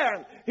gets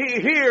there, he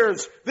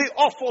hears the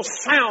awful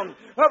sound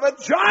of a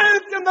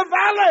giant in the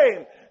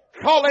valley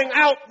calling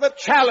out the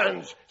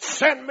challenge,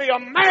 "Send me a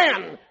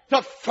man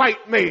to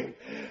fight me."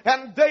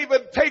 And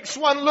David takes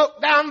one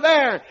look down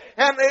there,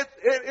 and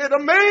it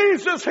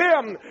amazes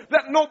him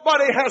that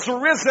nobody has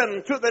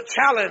risen to the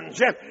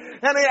challenge.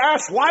 And he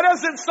asks, why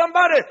doesn't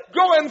somebody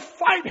go and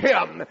fight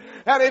him?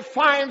 And he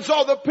finds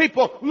all the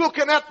people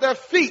looking at their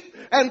feet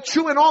and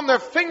chewing on their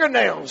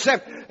fingernails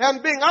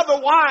and being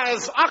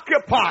otherwise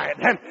occupied.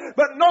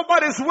 But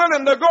nobody's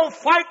willing to go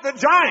fight the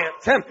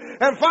giant.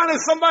 And finally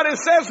somebody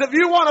says, if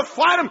you want to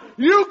fight him,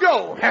 you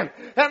go.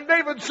 And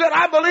David said,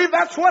 I believe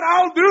that's what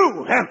I'll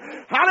do.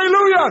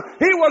 Hallelujah.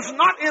 He was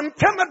not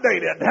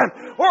intimidated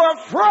or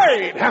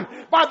afraid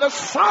by the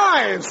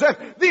size,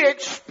 the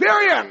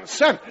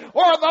experience,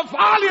 or the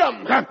volume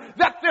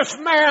that this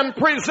man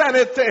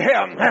presented to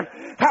him.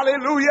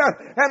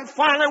 Hallelujah. And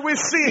finally we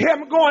see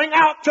him going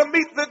out to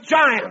meet the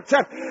giant.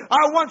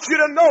 I want you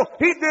to know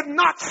he did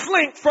not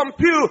slink from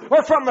pew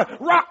or from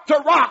rock to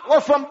rock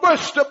or from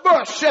bush to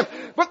bush.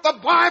 But the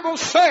Bible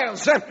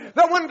says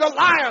that when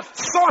Goliath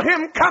saw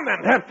him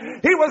coming,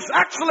 he was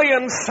actually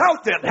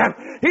insulted.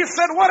 He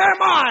said, what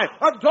am I,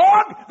 a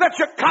dog, that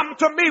you come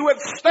to me with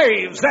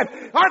staves?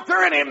 Aren't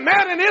there any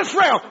men in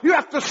Israel? You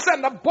have to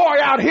send a boy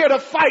out here to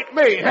fight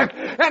me.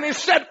 And he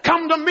said,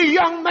 come to me,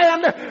 young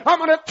man. I'm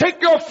going to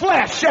take your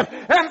flesh flesh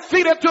and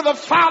feed it to the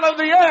fowl of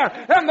the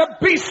air and the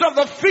beasts of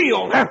the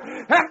field.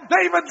 And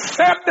David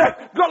said,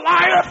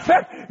 Goliath,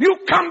 you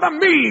come to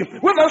me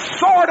with a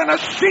sword and a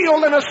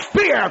shield and a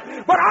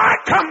spear, but I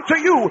come to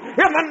you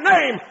in the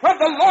name of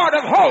the Lord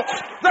of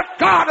hosts, the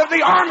God of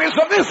the armies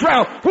of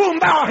Israel, whom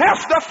thou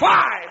hast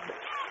defied.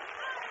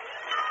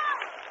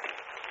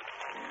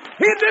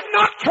 He did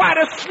not try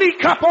to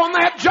sneak up on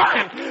that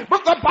giant,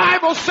 but the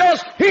Bible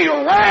says he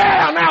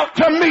ran out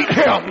to meet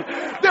him.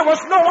 There was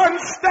no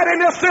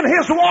unsteadiness in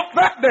his walk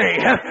that day.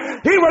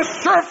 He was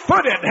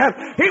sure-footed.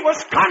 He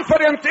was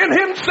confident in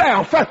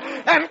himself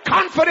and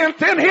confident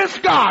in his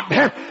God.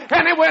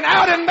 And he went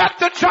out and met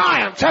the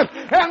giant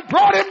and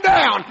brought him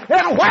down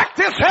and whacked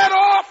his head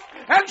off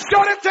and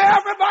showed it to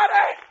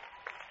everybody.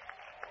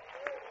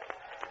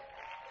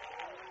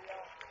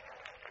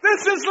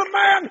 This is the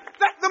man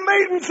that the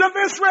maidens of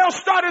Israel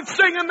started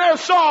singing their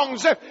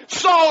songs.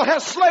 Saul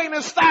has slain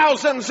his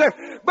thousands,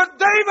 but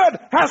David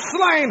has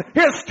slain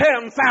his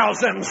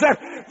 10,000s.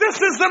 This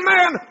is the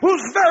man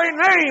whose very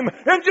name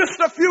in just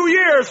a few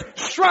years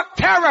struck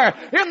terror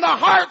in the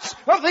hearts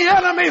of the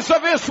enemies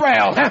of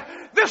Israel.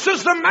 This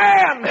is the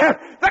man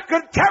that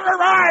could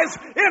terrorize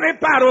any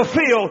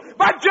battlefield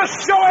by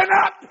just showing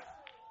up.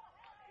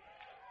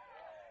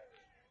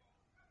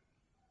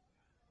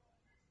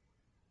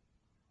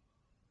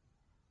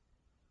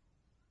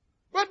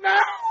 But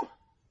now,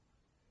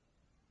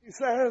 he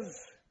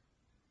says,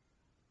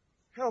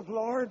 help,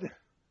 Lord,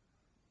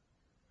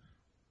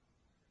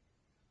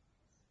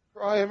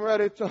 for I am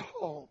ready to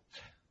halt.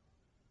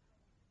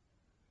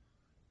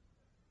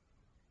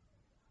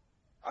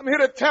 I'm here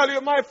to tell you,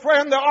 my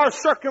friend, there are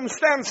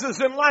circumstances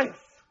in life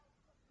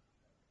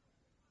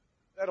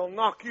that'll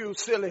knock you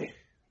silly,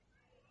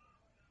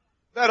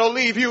 that'll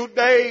leave you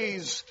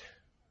dazed,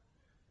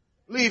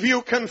 leave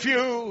you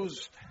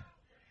confused.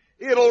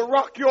 It'll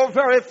rock your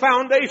very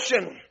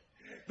foundation.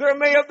 There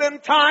may have been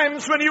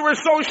times when you were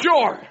so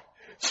sure,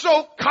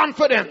 so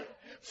confident,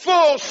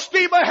 full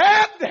steam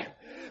ahead,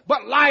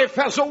 but life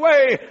has a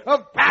way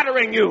of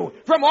battering you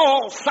from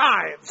all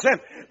sides.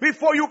 And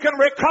before you can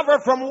recover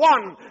from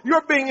one,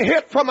 you're being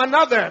hit from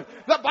another.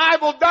 The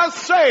Bible does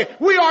say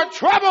we are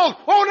troubled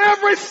on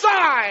every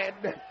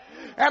side.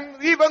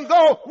 And even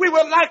though we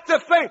would like to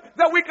think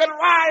that we can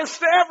rise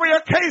to every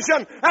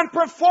occasion and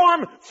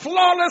perform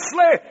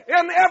flawlessly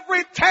in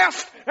every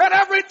test and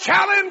every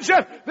challenge,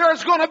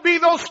 there's going to be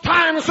those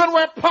times when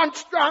we're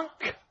punch drunk.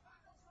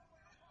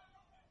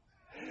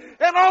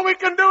 And all we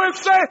can do is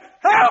say,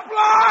 help,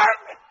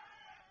 Lord!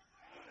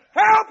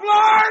 Help,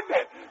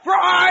 Lord! For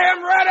I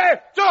am ready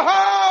to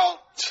halt!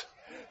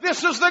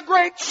 This is the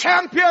great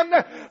champion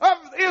of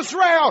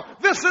Israel.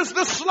 This is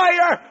the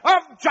slayer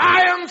of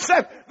giants.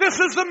 This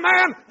is the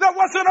man that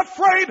wasn't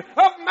afraid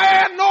of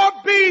man nor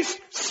beast,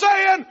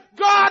 saying,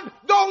 God,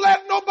 don't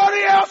let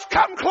nobody else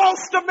come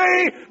close to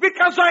me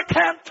because I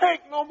can't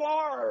take no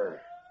more.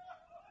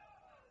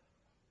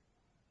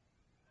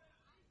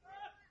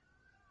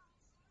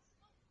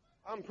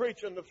 I'm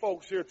preaching to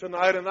folks here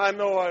tonight, and I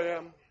know I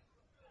am.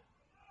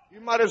 You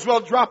might as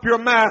well drop your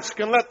mask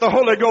and let the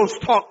Holy Ghost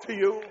talk to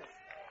you.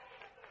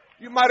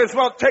 You might as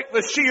well take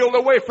the shield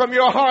away from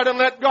your heart and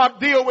let God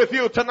deal with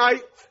you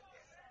tonight.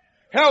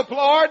 Help,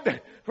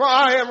 Lord, for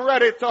I am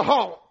ready to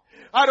halt.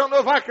 I don't know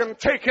if I can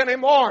take any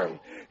more.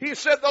 He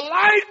said, the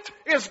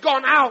light is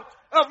gone out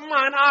of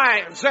mine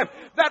eyes. And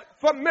that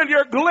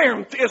familiar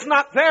glint is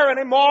not there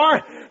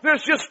anymore.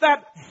 There's just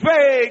that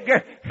vague,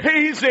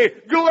 hazy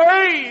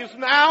glaze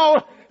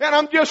now. And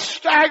I'm just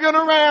staggering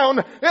around.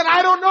 And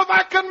I don't know if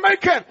I can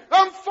make it.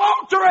 I'm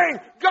faltering.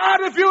 God,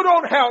 if you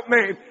don't help me.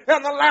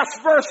 And the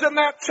last verse in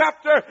that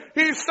chapter,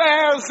 he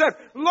says,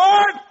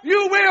 Lord,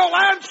 you will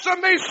answer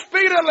me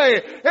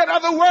speedily. In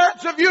other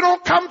words, if you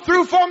don't come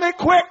through for me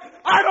quick,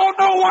 I don't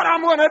know what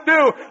I'm going to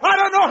do. I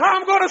don't know how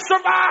I'm going to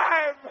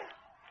survive.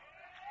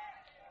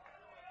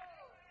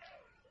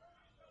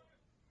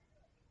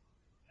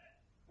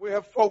 We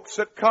have folks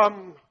that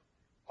come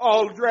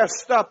all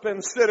dressed up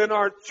and sit in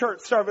our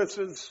church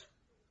services,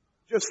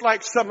 just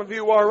like some of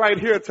you are right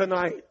here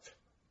tonight.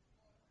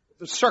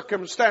 The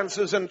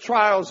circumstances and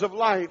trials of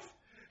life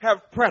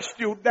have pressed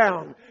you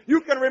down. You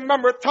can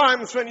remember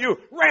times when you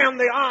ran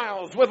the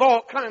aisles with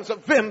all kinds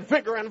of vim,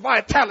 vigor, and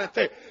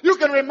vitality. You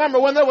can remember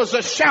when there was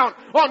a shout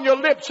on your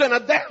lips and a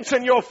dance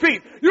in your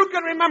feet. You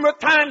can remember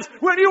times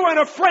when you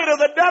weren't afraid of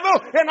the devil,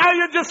 and now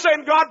you're just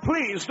saying, God,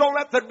 please don't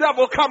let the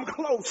devil come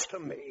close to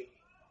me.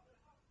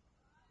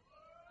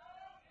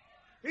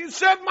 He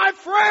said, my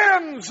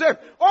friends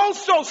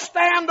also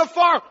stand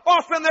afar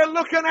off and they're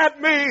looking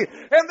at me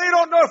and they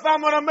don't know if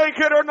I'm going to make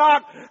it or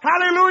not.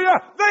 Hallelujah.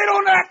 They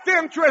don't act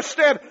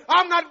interested.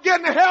 I'm not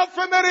getting help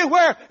from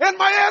anywhere. And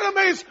my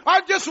enemies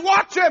are just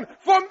watching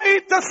for me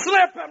to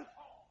slip.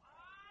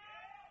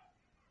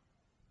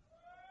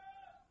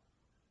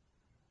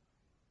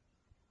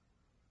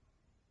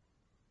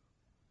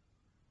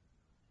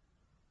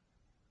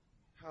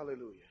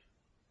 Hallelujah.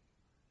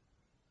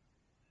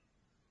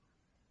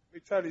 Let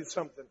me tell you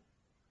something.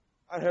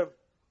 I have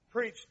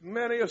preached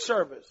many a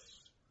service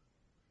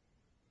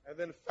and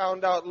then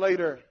found out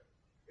later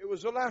It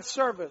was the last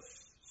service.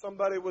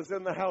 Somebody was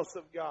in the house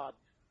of God.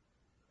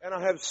 And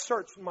I have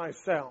searched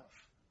myself.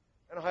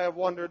 And I have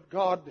wondered,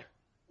 God,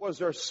 was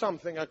there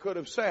something I could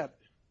have said?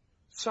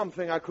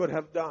 Something I could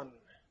have done?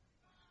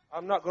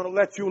 I'm not going to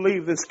let you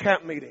leave this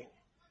camp meeting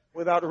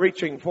without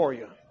reaching for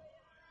you.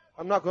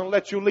 I'm not going to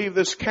let you leave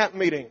this camp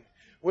meeting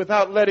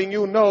without letting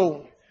you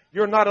know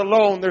you're not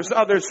alone. There's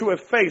others who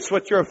have faced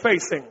what you're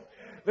facing.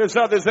 There's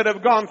others that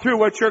have gone through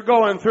what you're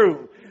going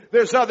through.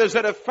 There's others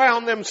that have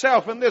found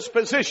themselves in this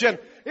position.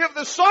 If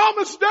the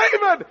psalmist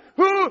David,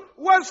 who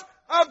was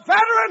a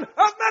veteran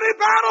of many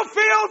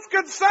battlefields,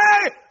 could say,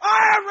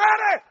 I am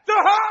ready to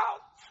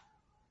halt.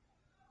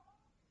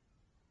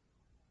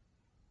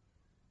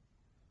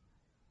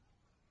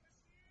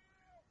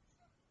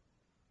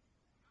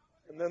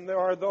 And then there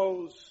are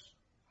those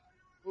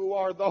who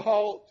are the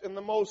halt in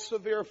the most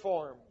severe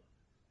form.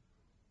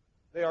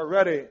 They are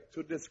ready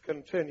to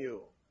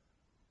discontinue,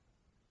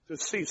 to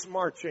cease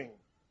marching,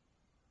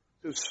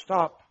 to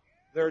stop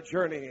their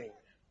journeying,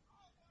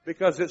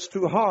 because it's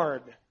too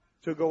hard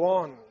to go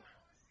on.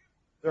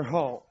 They're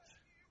halt.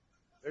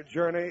 Their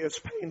journey is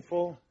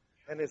painful,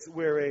 and it's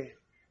weary,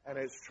 and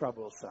it's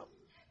troublesome.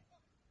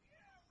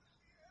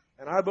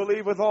 And I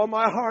believe with all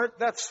my heart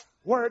that's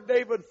where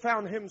David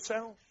found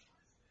himself.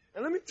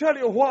 And let me tell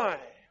you why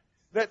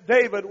that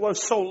David was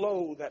so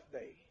low that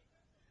day.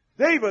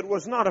 David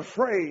was not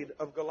afraid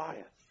of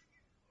Goliath.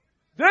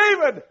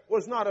 David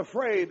was not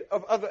afraid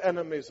of other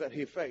enemies that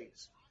he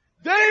faced.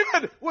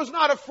 David was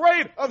not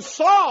afraid of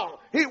Saul.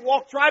 He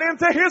walked right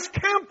into his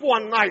camp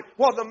one night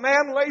while the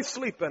man lay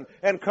sleeping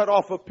and cut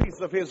off a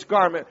piece of his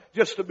garment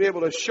just to be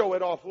able to show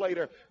it off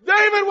later.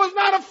 David was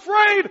not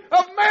afraid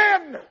of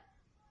men.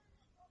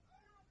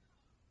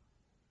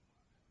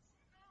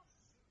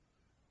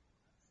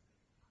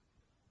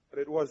 But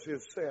it was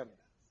his sin,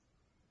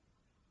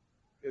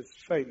 his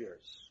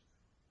failures,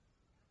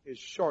 his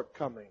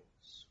shortcomings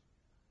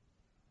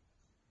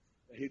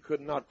that he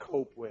could not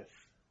cope with.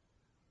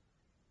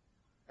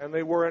 And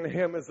they were in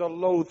him as a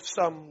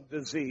loathsome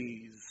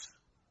disease,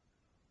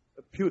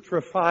 a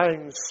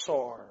putrefying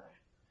sore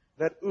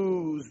that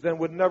oozed and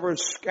would never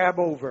scab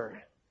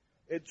over.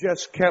 It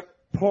just kept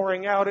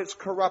pouring out its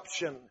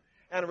corruption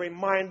and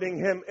reminding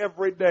him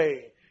every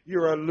day,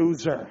 you're a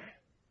loser.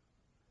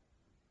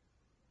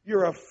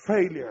 You're a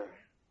failure.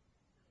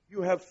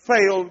 You have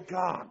failed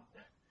God.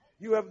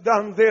 You have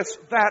done this,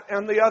 that,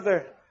 and the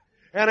other.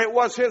 And it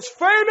was his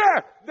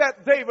failure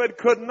that David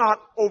could not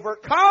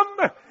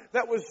overcome,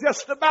 that was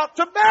just about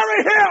to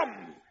bury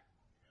him.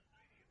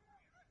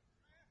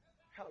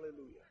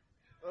 Hallelujah.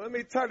 Now, let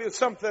me tell you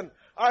something.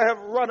 I have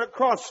run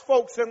across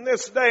folks in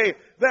this day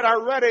that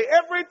are ready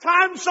every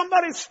time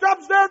somebody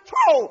stubs their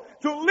toe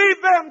to lead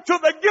them to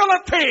the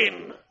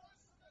guillotine.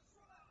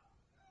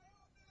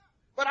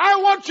 But I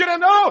want you to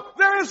know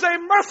there is a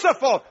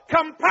merciful,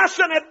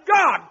 compassionate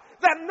God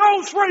that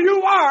knows where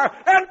you are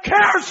and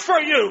cares for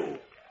you.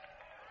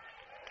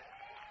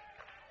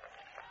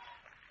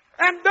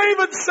 And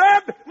David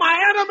said,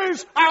 my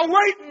enemies are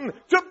waiting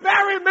to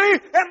bury me,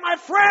 and my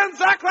friends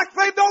act like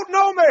they don't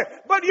know me.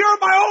 But you're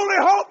my only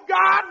hope,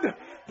 God.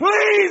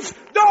 Please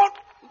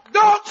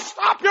don't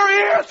stop your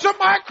ears to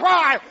my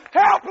cry.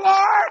 Help,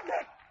 Lord.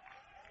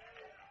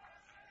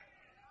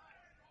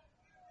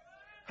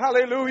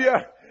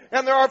 Hallelujah.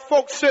 And there are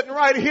folks sitting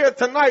right here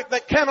tonight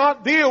that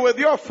cannot deal with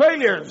your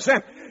failures.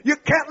 And you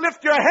can't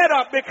lift your head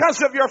up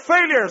because of your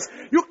failures.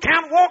 You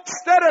can't walk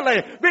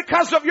steadily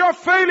because of your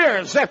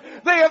failures. And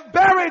they have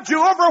buried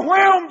you,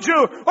 overwhelmed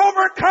you,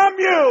 overcome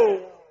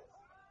you.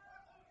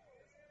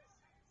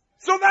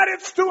 So that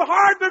it's too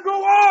hard to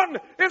go on.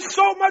 It's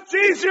so much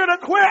easier to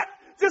quit.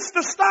 Just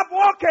to stop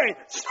walking,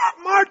 stop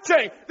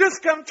marching,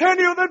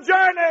 discontinue the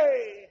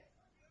journey.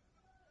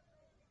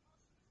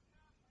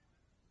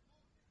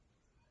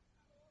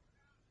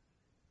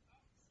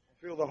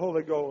 I feel the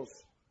Holy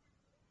Ghost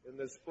in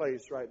this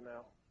place right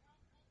now.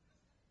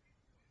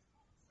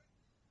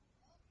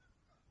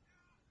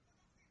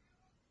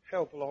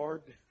 Help,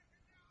 Lord.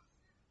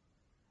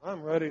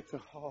 I'm ready to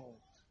halt.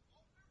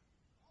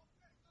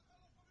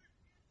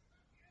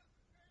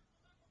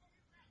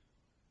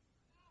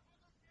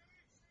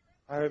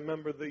 I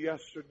remember the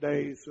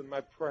yesterdays when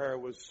my prayer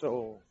was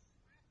so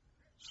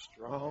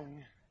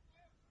strong.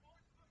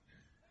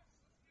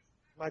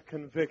 My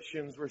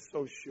convictions were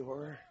so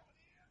sure.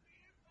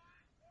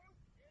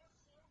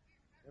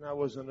 And I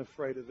wasn't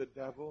afraid of the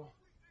devil.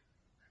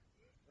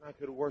 And I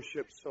could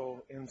worship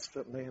so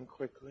instantly and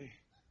quickly.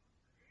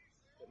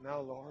 But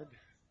now, Lord,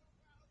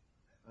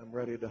 I'm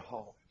ready to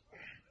halt.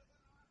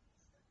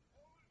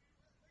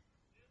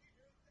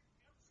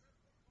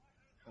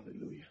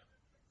 Hallelujah.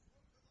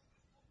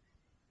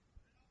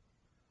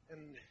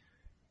 And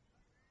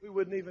we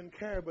wouldn't even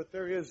care, but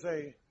there is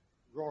a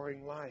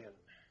roaring lion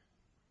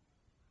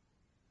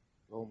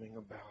roaming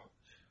about,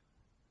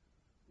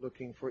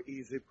 looking for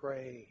easy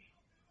prey,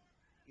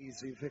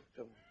 easy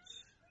victims.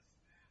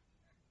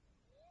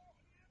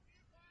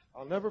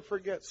 I'll never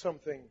forget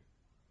something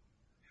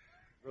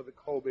Brother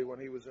Colby, when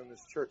he was in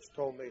this church,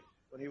 told me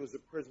when he was a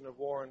prisoner of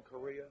war in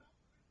Korea.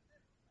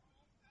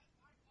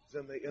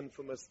 in the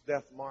infamous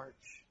Death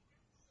March.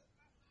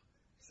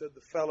 Said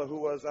the fellow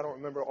who was, I don't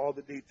remember all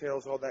the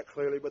details all that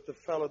clearly, but the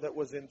fellow that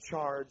was in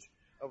charge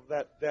of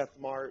that Death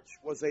March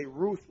was a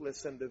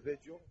ruthless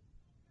individual.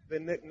 They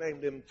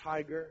nicknamed him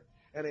Tiger,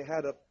 and he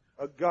had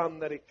a gun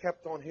that he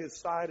kept on his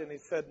side, and he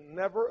said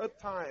never a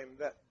time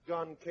that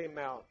gun came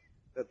out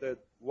that there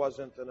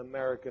wasn't an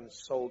American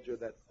soldier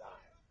that died.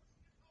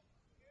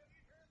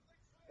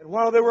 And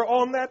while they were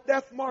on that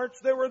death march,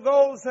 there were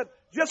those that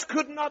just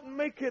could not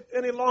make it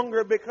any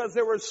longer because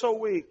they were so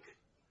weak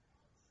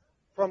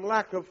from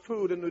lack of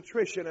food and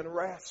nutrition and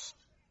rest.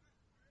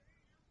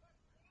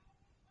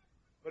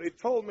 But he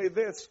told me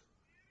this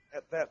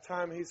at that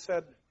time. He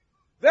said,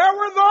 there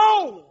were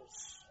those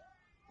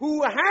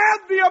who had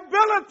the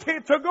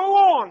ability to go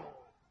on,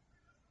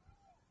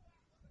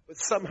 but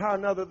somehow or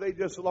another they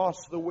just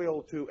lost the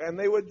will to. And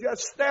they would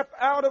just step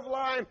out of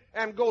line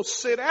and go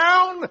sit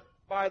down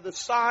by the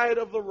side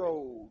of the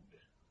road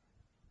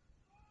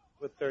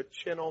with their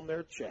chin on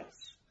their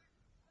chest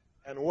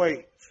and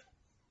wait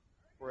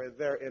for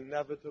their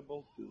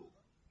inevitable doom.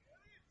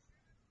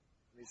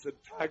 And he said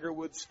Tiger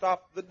would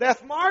stop the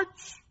death march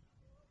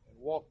and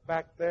walk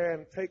back there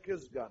and take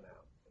his gun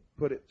out and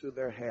put it to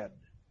their head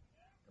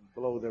and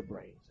blow their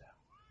brains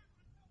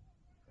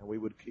out. And we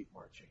would keep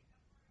marching.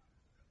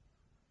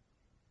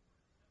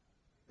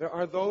 There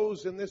are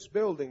those in this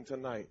building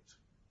tonight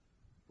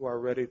who are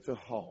ready to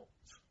halt,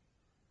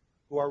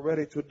 who are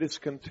ready to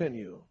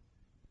discontinue.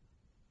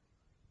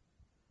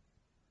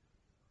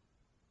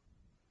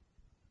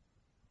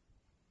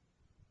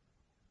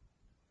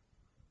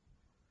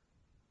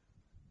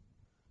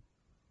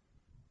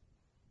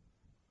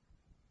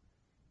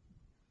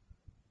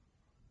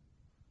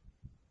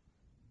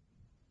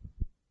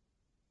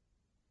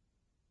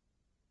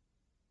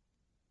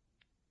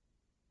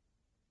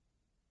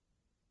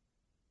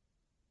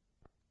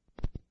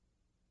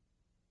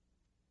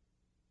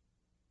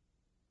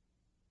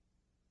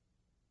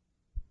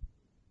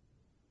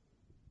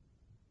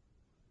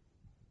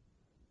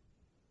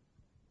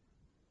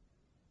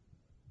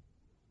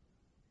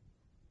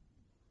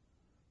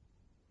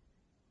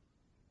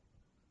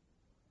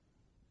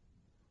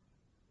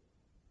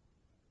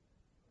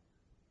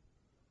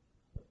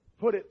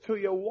 Put it to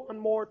you one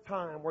more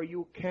time where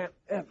you can't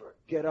ever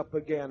get up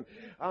again.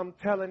 I'm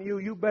telling you,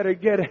 you better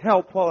get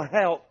help while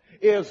help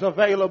is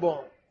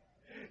available.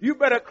 You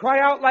better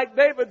cry out like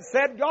David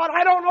said, God,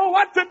 I don't know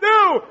what to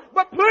do,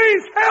 but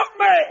please help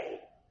me.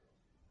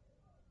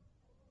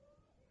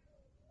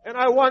 And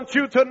I want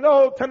you to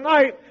know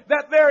tonight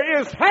that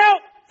there is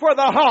help for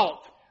the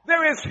halt.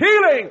 There is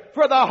healing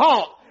for the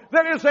halt.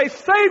 There is a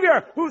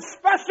Savior who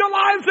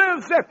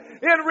specializes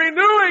in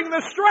renewing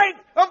the strength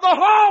of the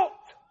halt.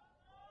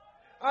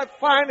 I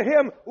find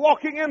him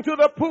walking into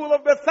the pool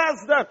of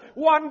Bethesda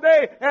one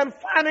day and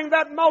finding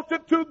that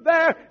multitude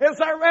there,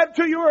 as I read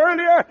to you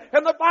earlier.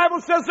 And the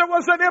Bible says there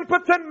was an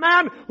impotent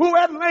man who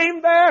had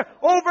lain there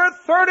over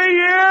 30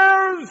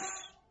 years,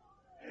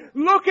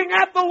 looking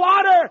at the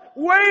water,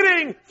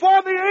 waiting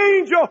for the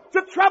angel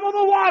to trouble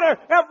the water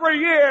every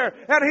year.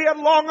 And he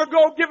had long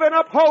ago given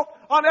up hope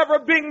on ever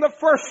being the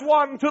first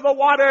one to the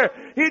water.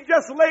 He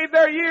just laid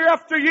there year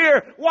after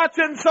year,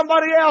 watching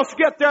somebody else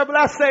get their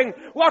blessing,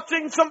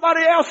 watching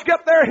somebody else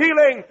get their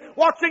healing,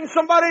 watching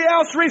somebody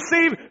else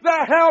receive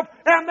their help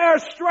and their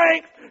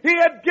strength. He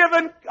had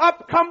given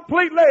up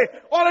completely.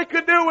 All he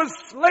could do was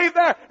lay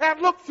there and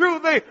look through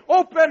the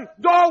open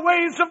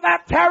doorways of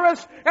that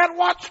terrace and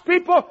watch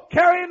people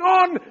carrying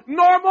on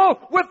normal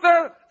with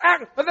their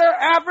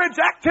average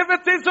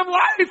activities of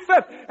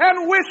life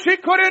and wish he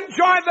could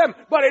enjoy them.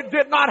 But he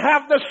did not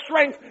have the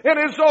strength in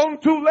his own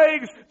two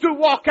legs to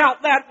walk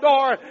out that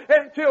door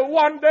until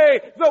one day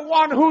the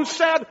one who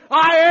said,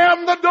 I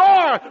am the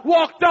door,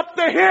 walked up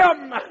to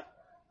him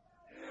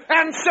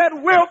and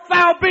said, wilt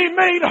thou be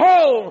made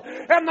whole?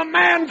 And the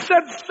man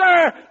said,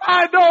 sir,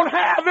 I don't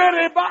have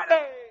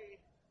anybody.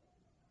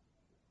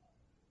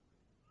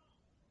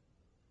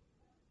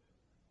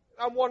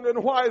 I'm wondering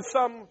why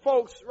some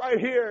folks right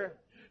here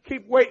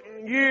keep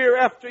waiting year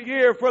after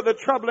year for the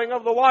troubling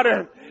of the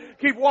water.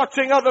 Keep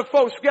watching other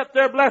folks get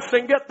their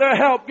blessing, get their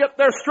help, get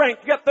their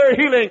strength, get their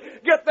healing,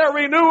 get their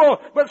renewal.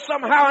 But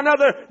somehow or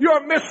another,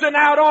 you're missing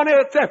out on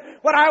it.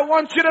 But I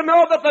want you to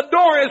know that the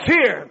door is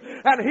here.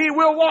 And he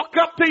will walk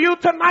up to you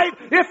tonight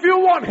if you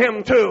want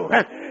him to.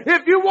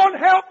 If you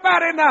want help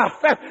bad enough.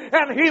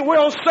 And he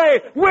will say,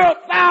 wilt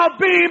thou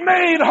be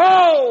made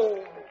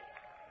whole?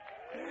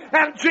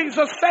 And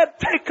Jesus said,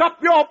 take up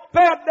your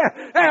bed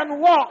and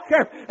walk.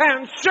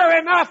 And sure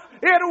enough,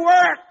 it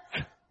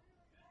worked.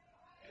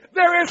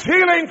 There is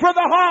healing for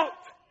the halt.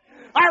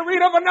 I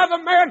read of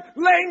another man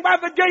laying by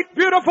the gate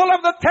beautiful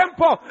of the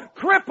temple,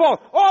 crippled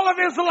all of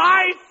his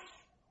life,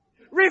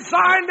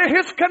 resigned to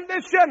his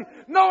condition,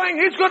 knowing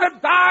he's going to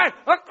die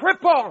a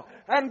cripple,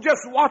 and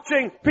just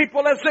watching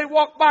people as they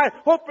walk by,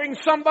 hoping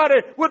somebody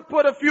would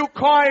put a few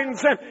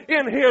coins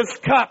in his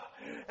cup.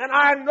 And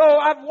I know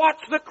I've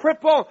watched the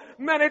cripple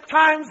many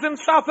times in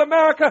South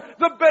America.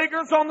 The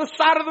beggars on the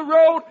side of the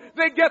road,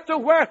 they get to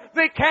where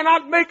they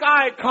cannot make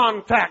eye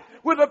contact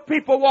with the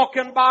people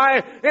walking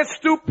by. It's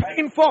too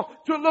painful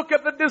to look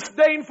at the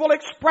disdainful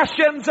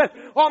expressions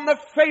on the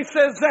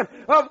faces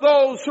of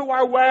those who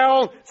are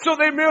well. So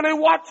they merely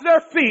watch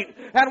their feet.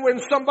 And when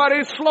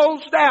somebody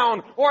slows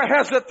down or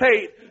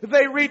hesitate,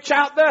 they reach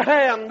out their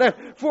hand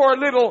for a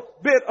little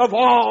bit of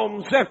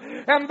alms.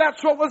 And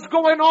that's what was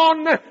going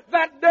on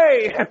that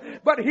day.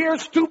 But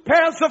here's two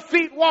pairs of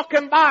feet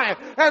walking by,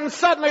 and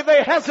suddenly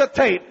they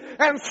hesitate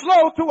and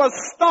slow to a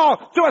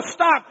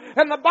stop.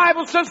 And the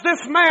Bible says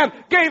this man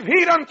gave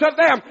heed unto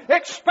them,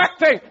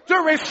 expecting to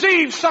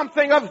receive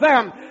something of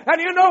them. And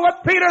you know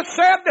what Peter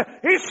said?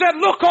 He said,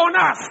 look on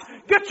us.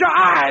 Get your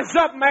eyes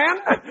up,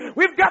 man.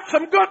 We've got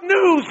some good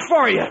news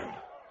for you.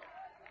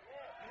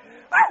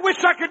 I wish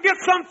I could get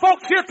some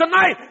folks here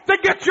tonight to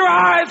get your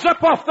eyes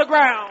up off the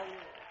ground.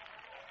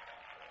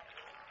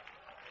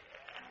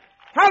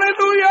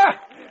 Hallelujah.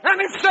 And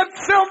he said,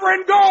 silver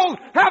and gold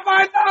have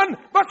I none,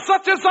 but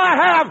such as I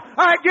have,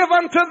 I give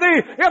unto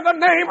thee. In the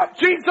name of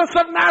Jesus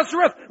of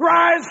Nazareth,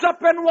 rise up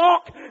and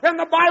walk. And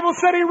the Bible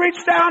said he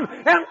reached down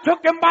and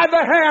took him by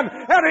the hand,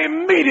 and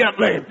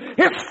immediately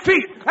his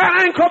feet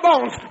and ankle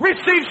bones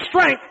received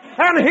strength.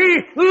 And he,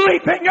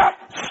 leaping up,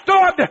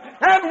 stood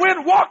and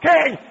went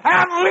walking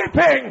and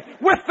leaping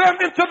with them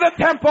into the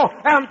temple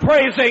and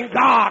praising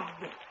God.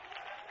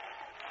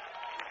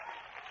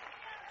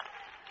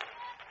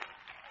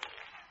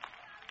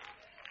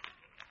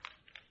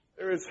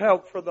 There is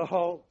help for the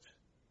halt.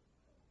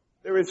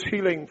 There is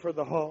healing for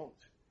the halt.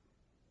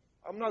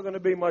 I'm not going to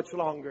be much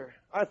longer.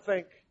 I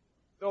think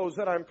those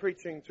that I'm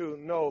preaching to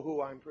know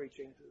who I'm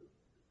preaching to.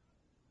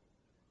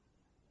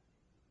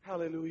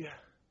 Hallelujah.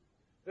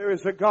 There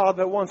is a God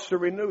that wants to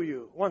renew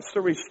you, wants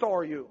to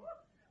restore you,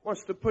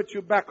 wants to put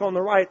you back on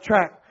the right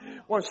track,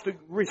 wants to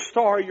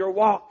restore your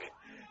walk,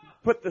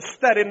 put the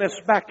steadiness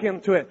back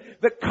into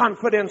it, the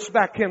confidence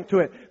back into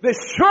it, the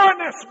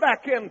sureness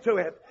back into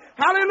it.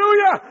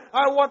 Hallelujah!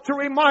 I want to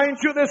remind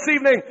you this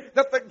evening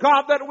that the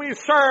God that we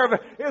serve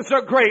is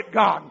a great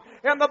God.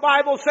 And the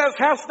Bible says,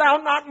 hast thou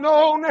not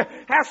known,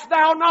 hast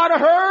thou not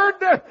heard,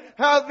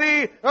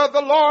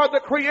 the Lord,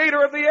 the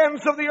creator of the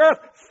ends of the earth,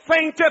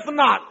 fainteth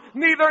not,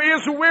 neither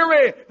is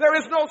weary. There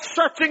is no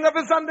searching of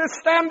his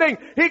understanding.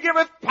 He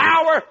giveth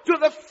power to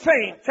the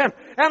faint,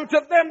 and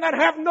to them that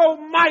have no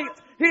might,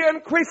 he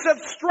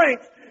increaseth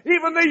strength.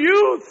 Even the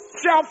youth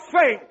shall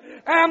faint,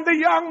 and the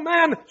young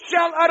man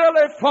shall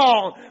utterly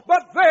fall.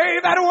 But they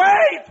that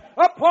wait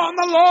upon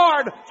the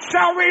Lord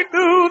shall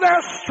renew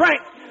their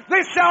strength.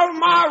 They shall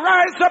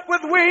rise up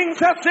with wings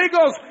as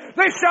eagles.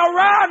 They shall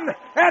run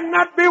and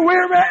not be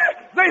weary.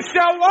 They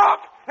shall walk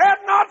and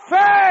not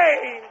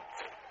faint.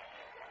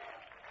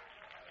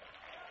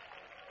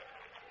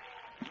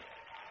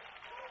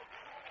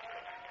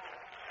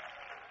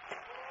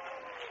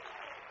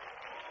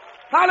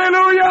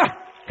 Hallelujah.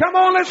 Come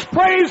on, let's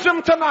praise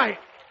him tonight.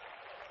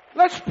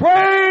 Let's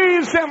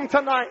praise him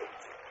tonight.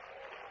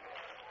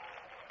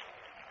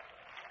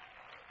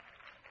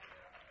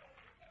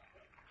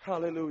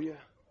 Hallelujah.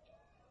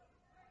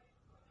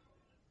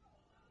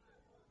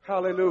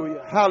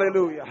 Hallelujah.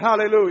 Hallelujah.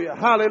 Hallelujah.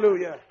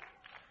 Hallelujah.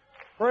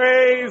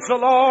 Praise the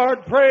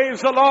Lord.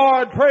 Praise the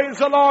Lord. Praise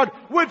the Lord.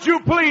 Would you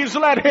please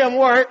let him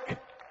work?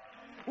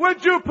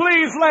 Would you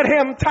please let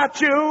him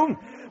touch you?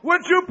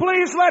 Would you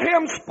please let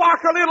him spark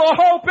a little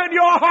hope in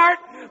your heart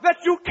that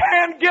you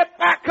can get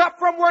back up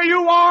from where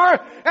you are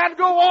and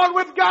go on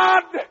with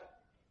God?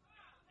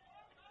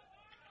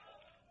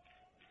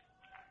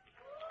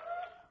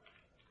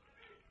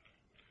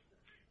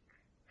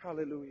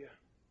 Hallelujah.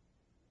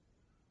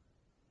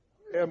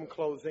 I am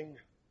closing.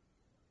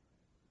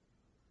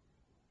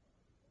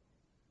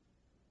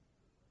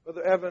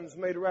 Brother Evans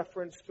made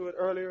reference to it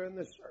earlier in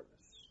this service.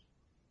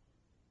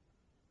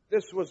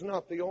 This was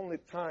not the only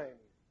time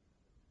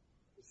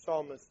the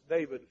psalmist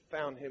David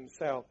found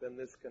himself in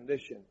this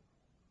condition.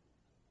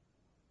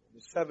 In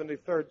the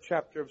 73rd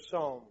chapter of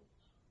Psalm,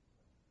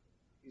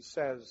 he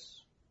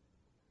says,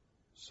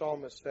 the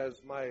psalmist says,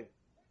 my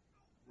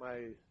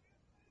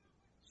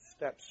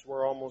steps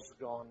were almost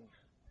gone.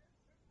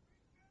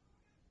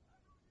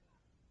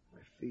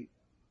 My feet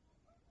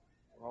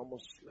were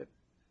almost slipped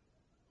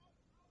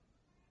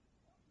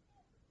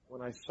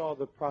when I saw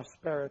the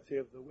prosperity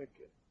of the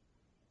wicked.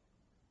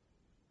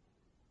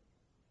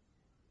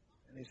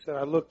 And he said,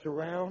 I looked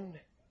around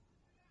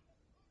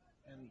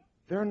and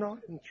they're not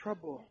in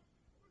trouble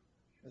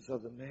as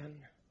other men.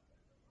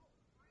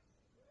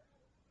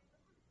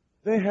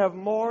 They have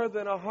more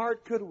than a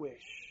heart could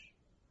wish.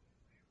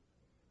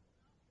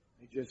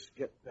 They just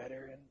get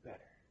better and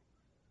better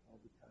all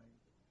the time.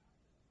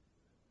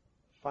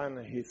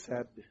 Finally, he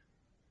said,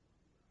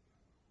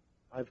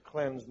 I've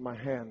cleansed my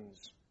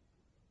hands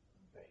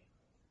in vain.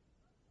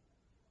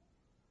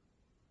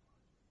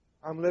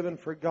 I'm living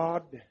for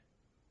God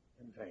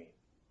in vain.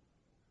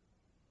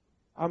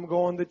 I'm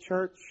going to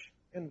church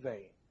in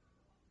vain.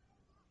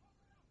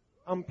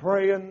 I'm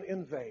praying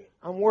in vain.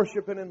 I'm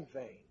worshiping in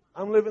vain.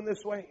 I'm living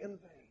this way in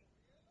vain.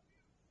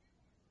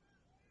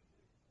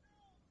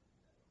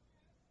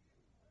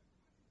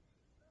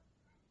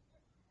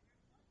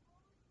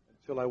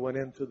 until I went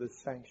into the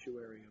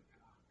sanctuary of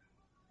God.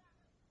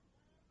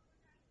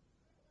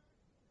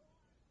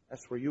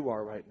 That's where you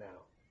are right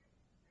now.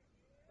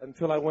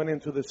 Until I went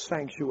into the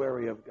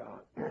sanctuary of God.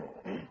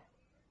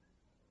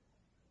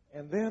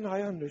 And then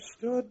I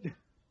understood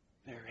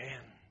their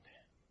end.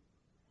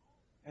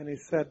 And he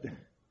said,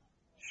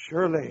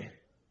 surely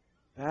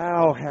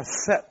thou hast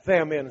set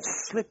them in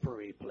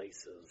slippery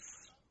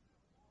places.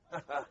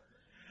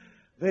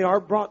 They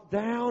are brought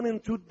down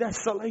into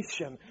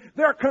desolation.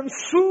 They're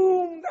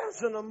consumed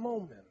as in a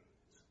moment.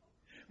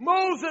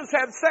 Moses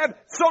had said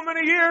so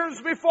many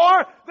years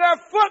before, their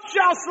foot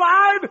shall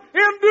slide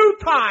in due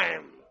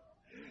time.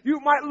 You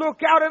might look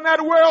out in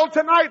that world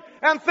tonight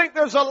and think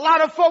there's a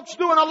lot of folks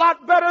doing a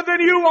lot better than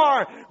you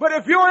are. But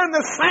if you're in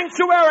the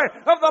sanctuary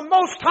of the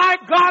Most High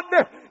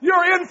God,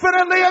 you're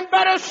infinitely in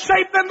better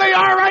shape than they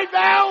are right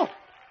now.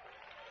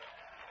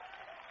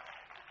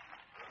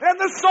 And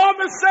the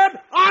psalmist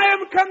said, I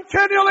am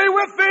continually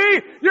with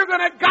thee. You're going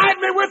to guide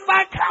me with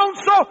thy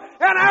counsel.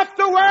 And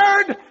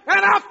afterward,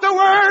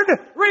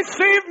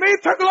 receive me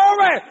to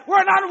glory.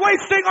 We're not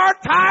wasting our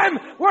time.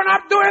 We're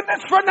not doing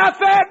this for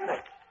nothing.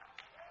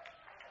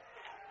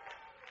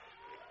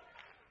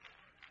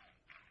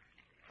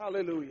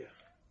 Hallelujah.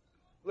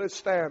 Let's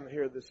stand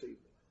here this evening.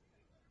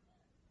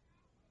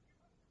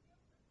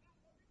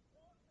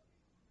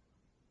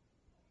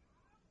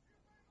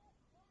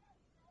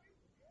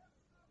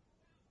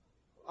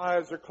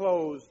 Eyes are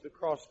closed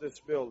across this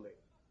building.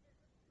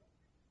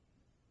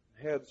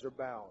 Heads are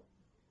bowed.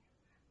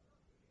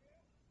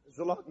 There's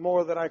a lot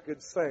more that I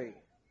could say,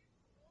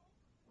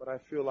 but I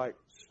feel like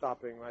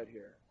stopping right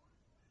here.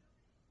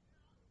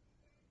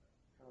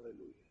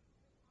 Hallelujah.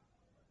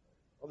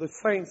 Well, the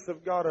saints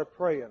of God are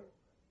praying.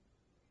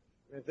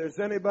 If there's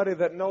anybody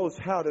that knows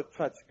how to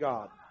touch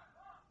God,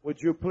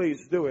 would you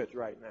please do it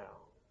right now?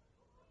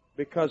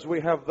 Because we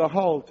have the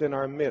Halt in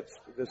our midst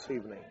this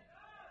evening,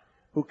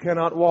 who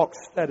cannot walk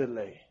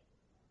steadily.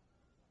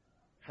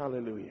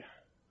 Hallelujah.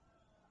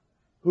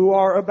 Who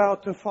are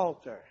about to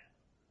falter.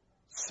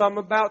 Some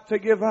about to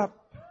give up.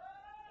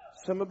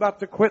 Some about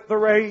to quit the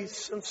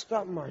race and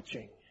stop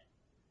marching.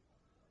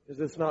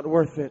 Because it's not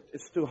worth it.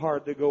 It's too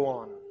hard to go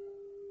on.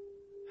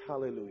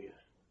 Hallelujah.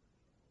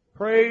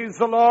 Praise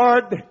the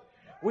Lord.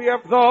 We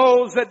have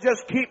those that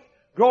just keep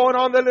going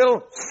on the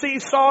little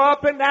seesaw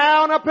up and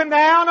down, up and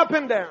down, up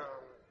and down.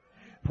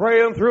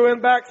 Praying through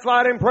and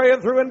backsliding,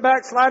 praying through and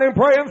backsliding,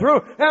 praying through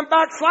and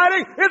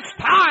backsliding. It's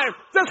time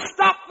to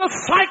stop the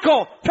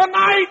cycle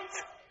tonight.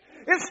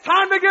 It's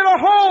time to get a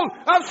hold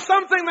of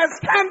something that's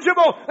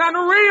tangible and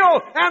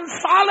real and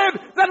solid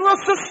that will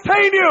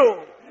sustain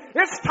you.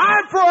 It's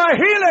time for a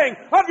healing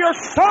of your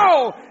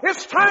soul.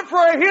 It's time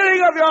for a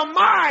healing of your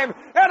mind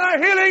and a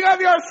healing of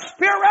your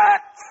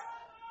spirit.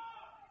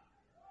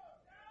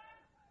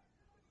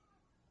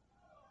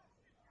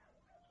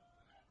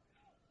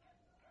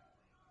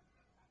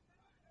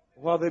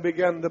 While they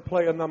began to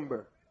play a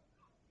number,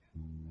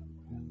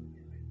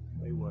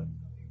 they would.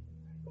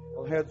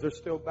 While heads are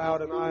still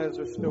bowed and eyes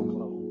are still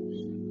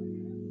closed.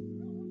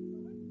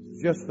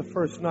 It's just the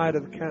first night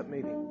of the camp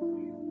meeting.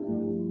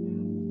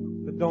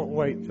 But don't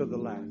wait till the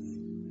last.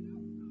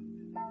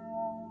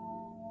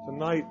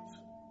 Tonight,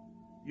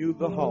 you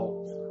the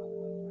Halt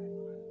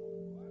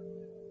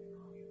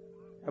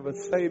have a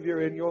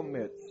Savior in your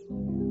midst,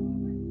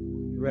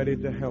 ready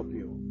to help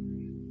you.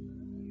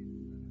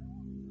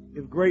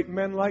 If great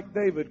men like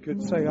David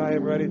could say, I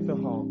am ready to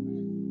halt,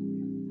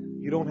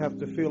 you don't have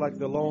to feel like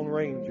the Lone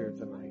Ranger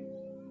tonight.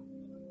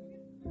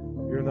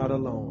 You're not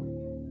alone.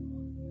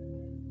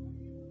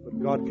 But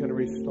God can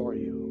restore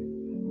you.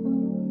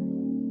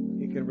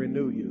 He can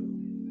renew you.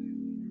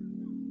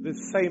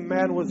 This same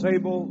man was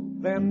able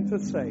then to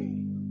say,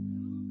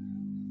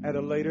 at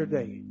a later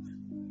date,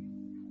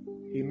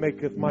 He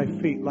maketh my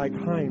feet like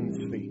hinds'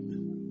 feet,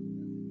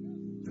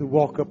 to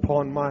walk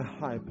upon my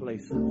high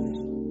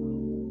places.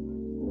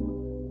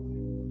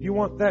 You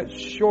want that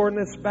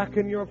sureness back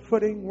in your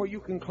footing where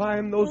you can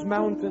climb those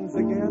mountains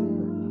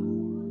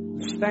again?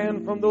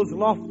 Stand from those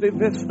lofty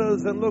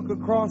vistas and look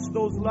across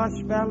those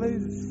lush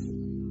valleys,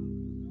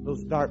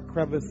 those dark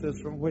crevices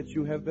from which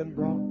you have been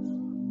brought.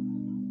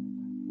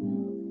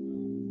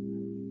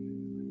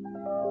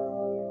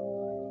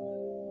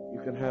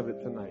 You can have it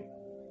tonight.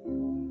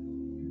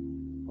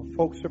 While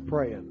folks are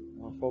praying.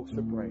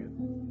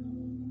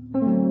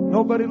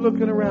 Nobody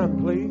looking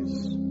around,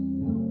 please.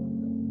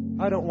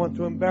 I don't want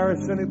to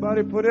embarrass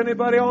anybody, put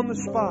anybody on the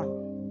spot.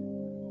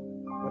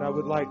 But I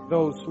would like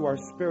those who are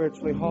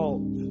spiritually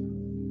halt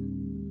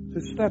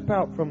to step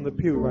out from the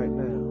pew right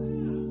now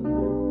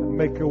and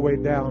make your way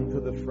down to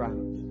the front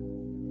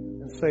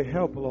and say,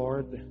 help,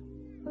 Lord.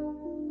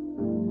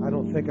 I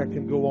don't think I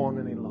can go on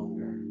any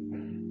longer.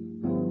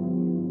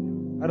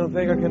 I don't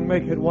think I can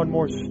make it one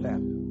more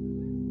step.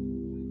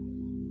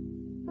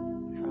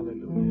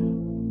 Hallelujah.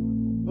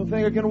 I don't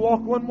think I can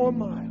walk one more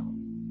mile.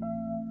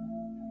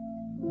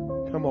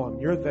 Come on,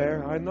 you're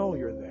there. I know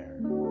you're there.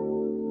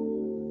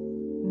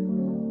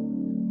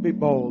 Be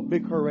bold. Be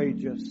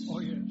courageous. Oh,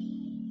 yes.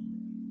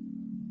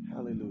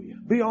 Hallelujah.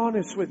 Be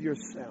honest with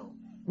yourself.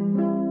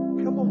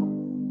 Come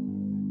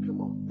on.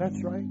 Come on.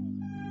 That's right.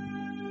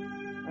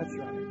 That's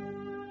right.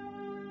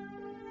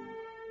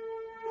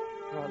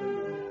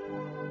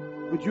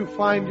 Hallelujah. Would you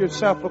find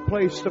yourself a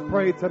place to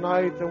pray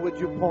tonight, and would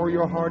you pour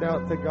your heart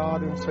out to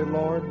God and say,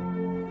 Lord,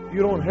 if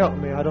you don't help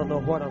me, I don't know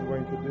what I'm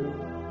going to do.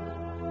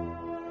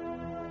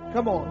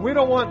 Come on. We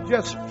don't want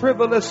just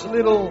frivolous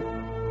little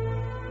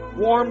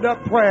warmed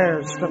up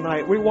prayers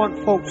tonight. We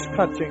want folks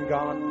touching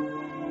God.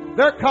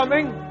 They're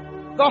coming.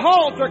 The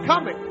Halts are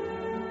coming.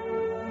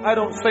 I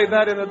don't say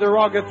that in a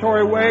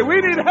derogatory way. We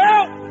need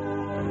help.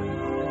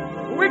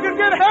 We can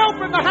get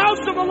help in the house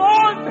of the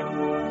Lord.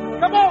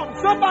 Come on,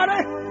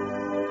 somebody.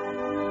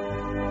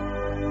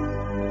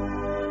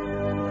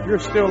 You're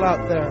still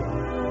out there.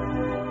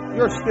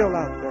 You're still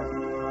out there.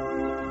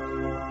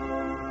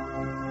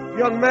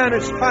 Young man,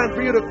 it's time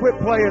for you to quit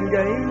playing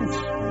games.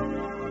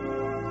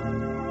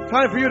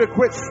 Time for you to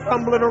quit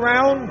stumbling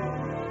around.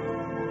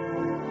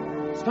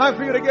 It's time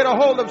for you to get a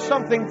hold of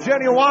something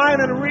genuine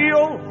and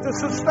real to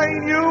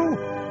sustain you.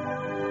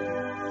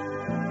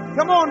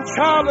 Come on,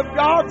 child of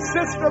God,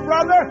 sister,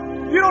 brother.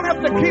 You don't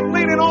have to keep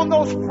leaning on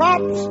those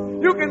props.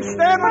 You can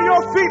stand on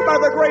your feet by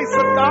the grace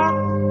of God.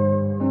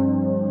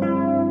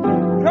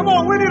 Come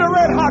on, we need a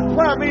red hot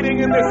prayer meeting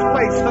in this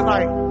place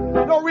tonight.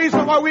 No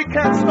reason why we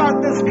can't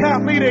start this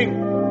camp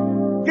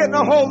meeting getting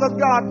a hold of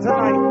God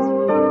tonight.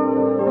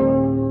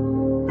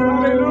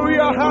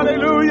 Hallelujah,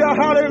 hallelujah,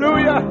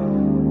 hallelujah.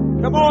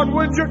 Come on,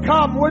 would you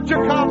come? Would you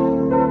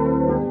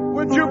come?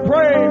 Would you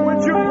pray?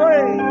 Would you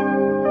pray?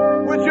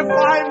 Would you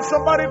find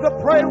somebody to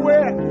pray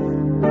with?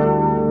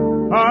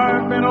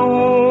 I've been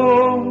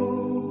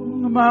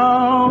on the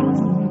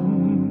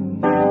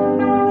mountain,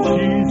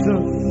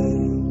 Jesus,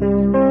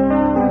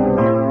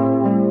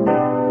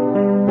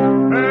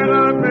 and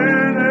I've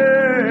been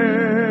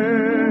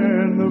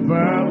in the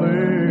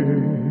valley,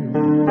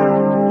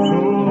 so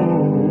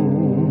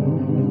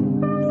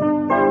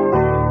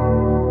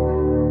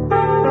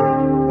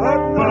but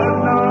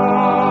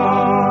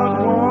not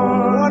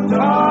one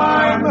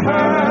time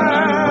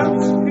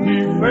has He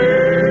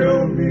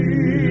failed me.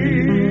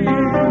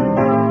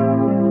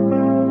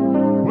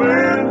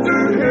 When to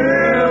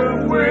Him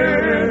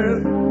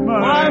with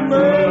my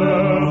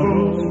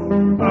burdens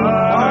I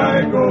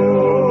go.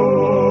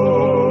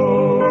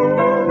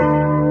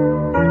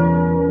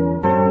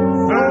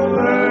 So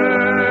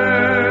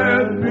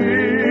let me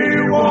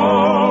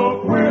walk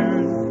with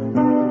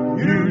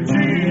you,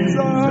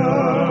 Jesus.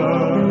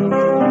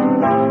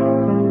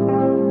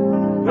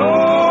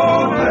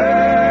 Don't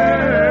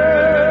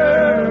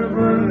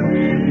ever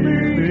leave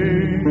me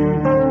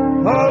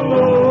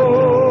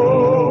alone.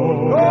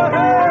 Go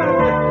ahead.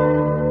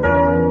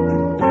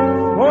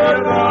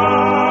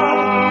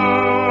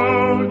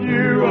 Without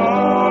you I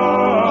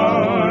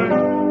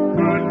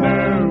could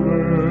never.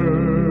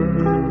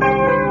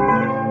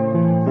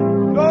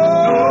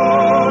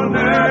 Don't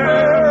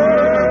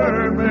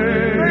ever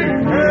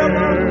make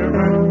heaven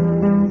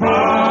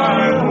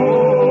my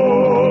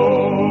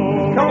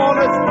home. Come on,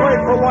 let's pray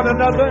for one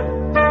another.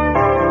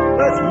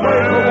 Let's pray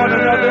for one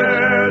another.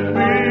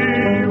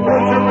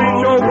 Would you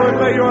reach over and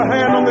lay your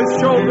hand on the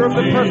shoulder of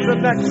the person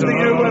next to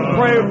you and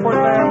pray for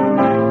them?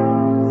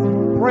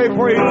 Pray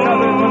for each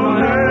other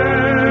tonight.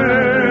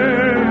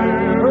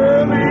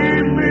 Never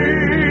leave me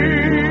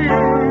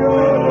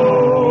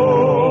alone.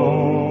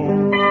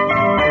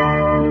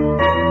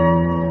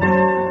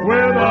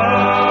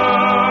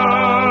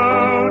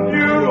 Without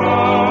you I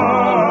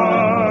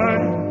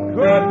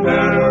could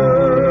never.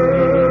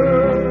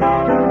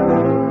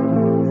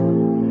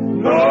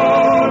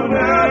 Lord,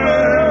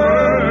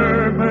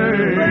 never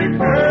make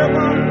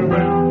heaven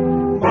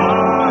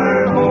my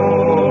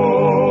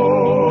home.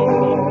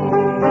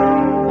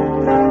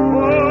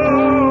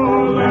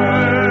 Oh,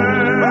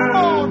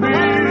 let me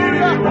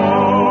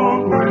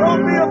walk with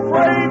Don't be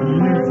afraid.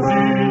 you,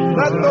 Jesus.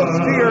 Let those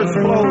tears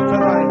flow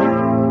tonight.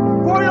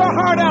 Pour your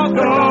heart out to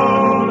God.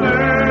 Don't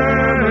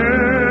ever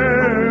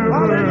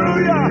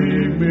Hallelujah.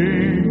 leave me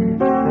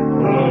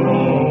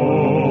alone.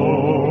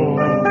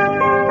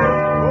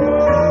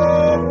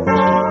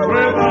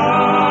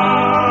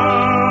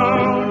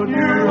 Without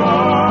you I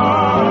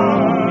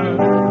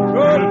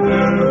could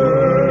never.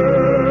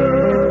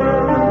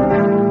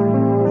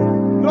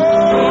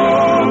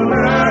 Don't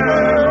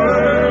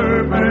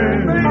ever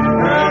make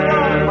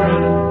heaven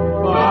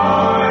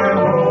my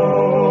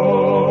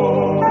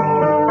home.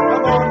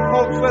 Come on,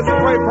 folks, let's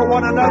pray for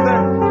one another.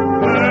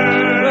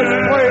 Let's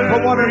pray for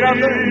one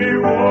another.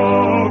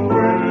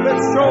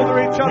 Let's shoulder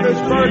each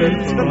other's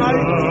burdens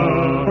tonight.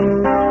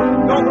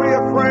 Don't be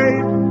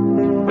afraid.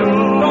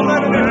 Don't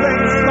let anything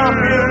stop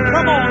you.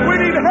 Come on, we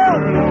need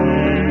help.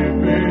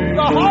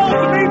 The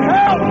Halts need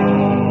help.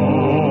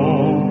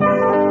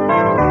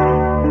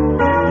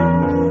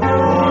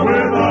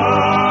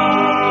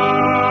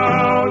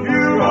 Without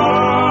you I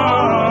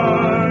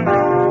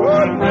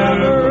could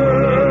never.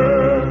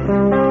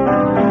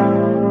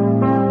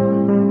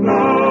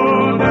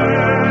 Lord,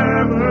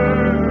 never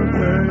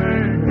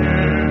make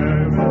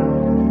heaven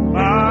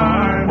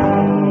my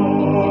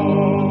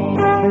home.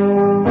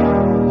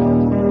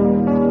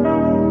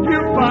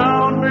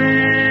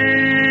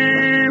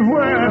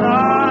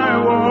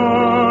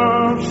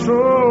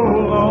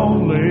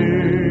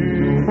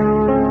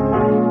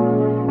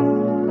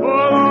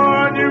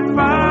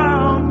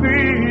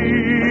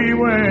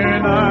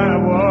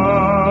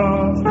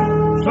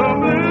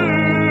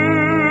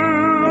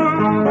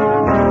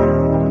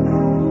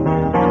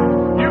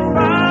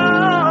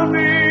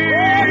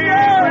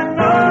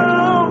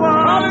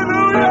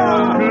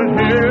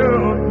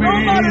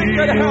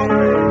 said, help me.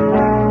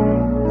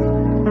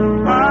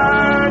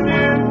 I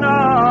did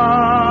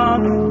not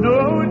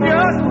know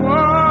just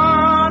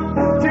what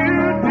to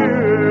do.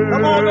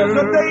 Come on, there's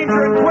a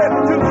danger in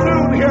quitting too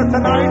soon here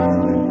tonight.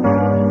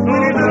 We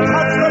need to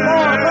touch the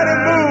Lord. Let Him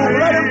move.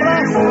 Let Him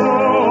bless.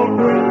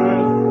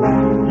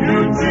 You,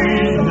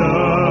 Jesus.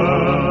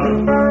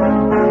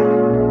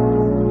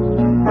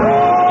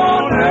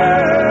 Don't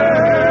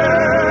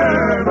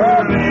ever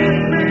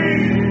leave me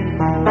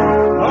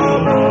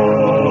alone.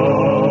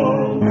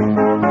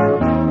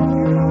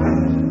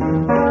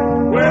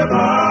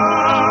 Without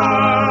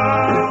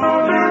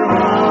you,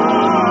 I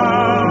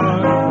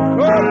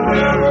could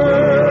never.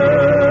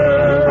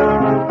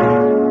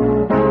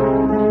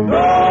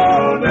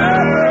 Don't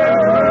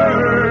ever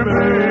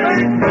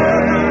make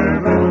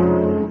heaven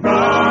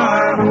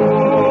my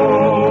home.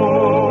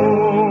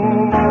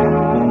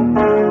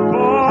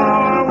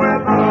 For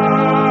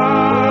without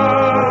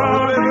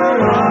you,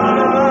 I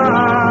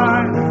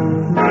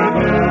could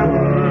never.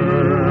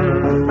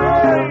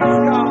 Praise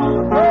God.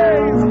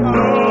 Praise God.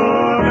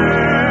 Don't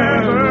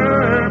ever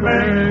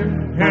make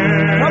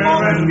heaven. Come on,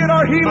 let's get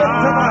our healing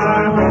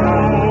tonight.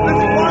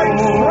 Let's find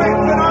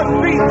strength in our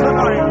feet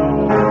tonight.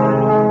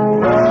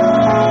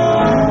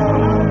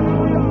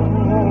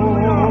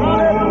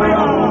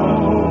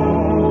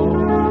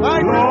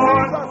 Thank you,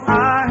 Lord, Jesus. I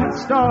have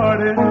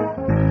started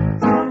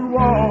to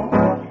walk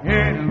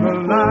in the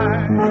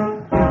light,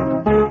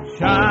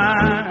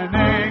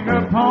 shining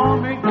upon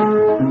me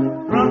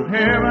from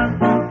heaven,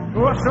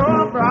 oh so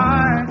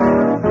bright.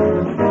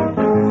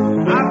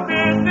 I've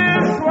been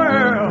this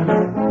world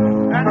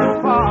and the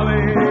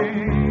folly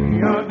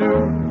of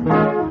doom.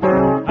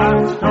 I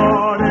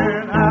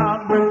started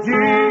out with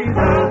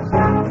Jesus,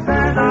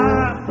 and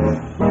I'm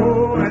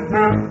going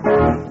through.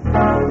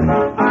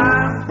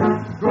 I'm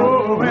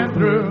going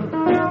through.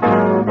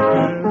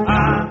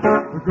 I'm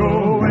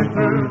going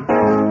through.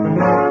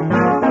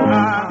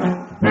 I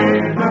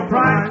paid the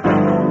price,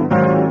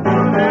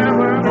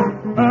 whatever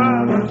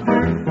others do.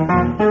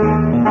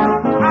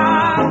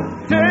 I'll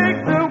take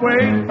the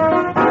weight,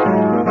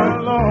 the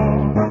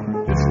Lord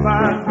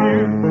despise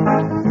you.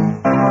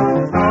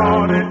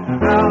 Started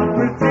out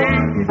with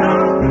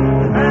Jesus,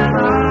 and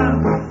I'm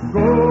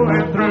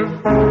going through.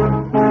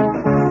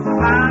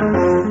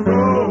 I'm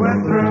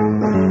going through. I'm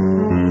going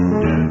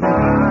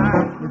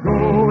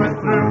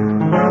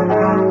through.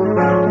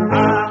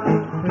 I'll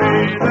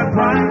pay the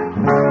price,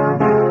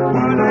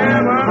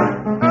 whatever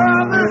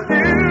others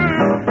do.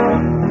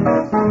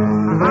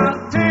 I'll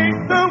take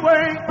the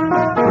weight,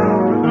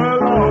 the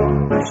Lord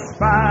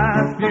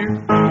despise you.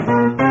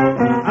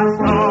 I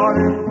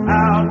started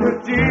out with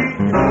Jesus,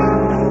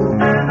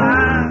 and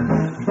I'm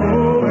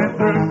going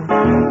through.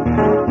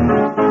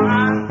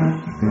 I'm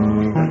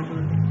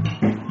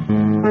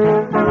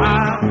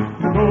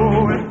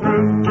going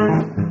through.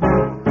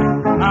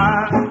 I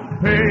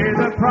pay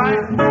the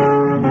price,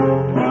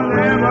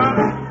 whatever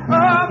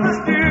others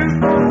do.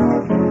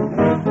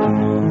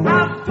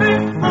 I'll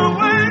take the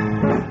weight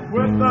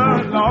with the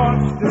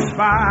Lord's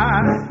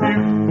despise you.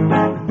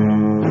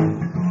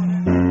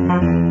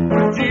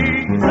 With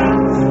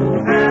Jesus,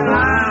 and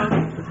I'm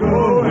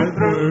going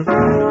through.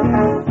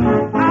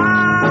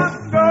 I'm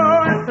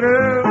going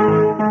through.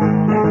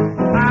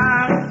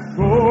 I'm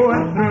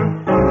going through.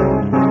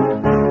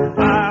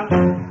 I'll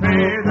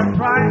pay the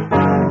price,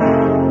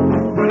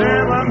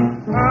 whatever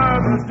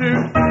others do.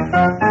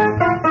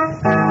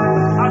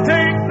 I'll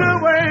take the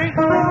way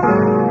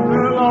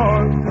the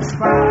Lord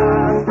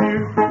despise you.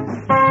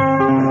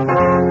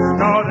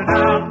 Started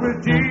out with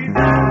Jesus,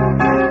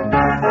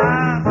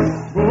 I'm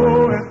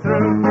going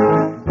through.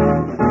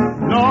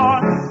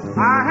 Lord, I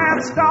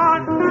have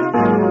started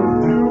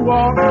to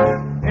walk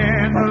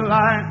in the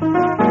light,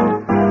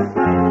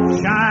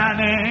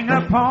 shining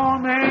upon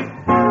me,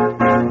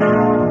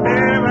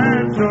 even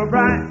so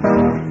bright.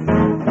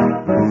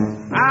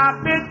 I've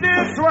been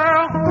this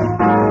world,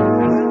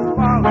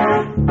 folly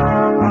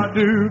I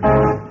do.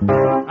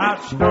 I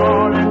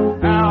started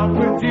out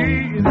with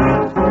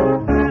Jesus,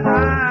 and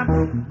I'm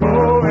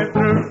going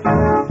through.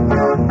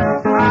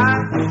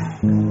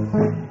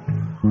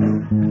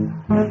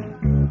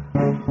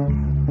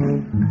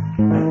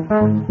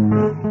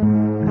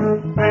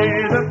 Pay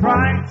the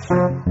price,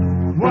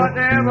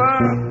 whatever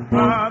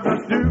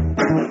others do.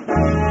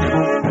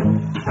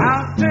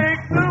 I'll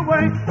take the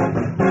weight,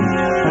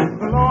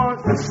 the Lord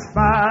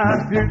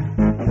despise you.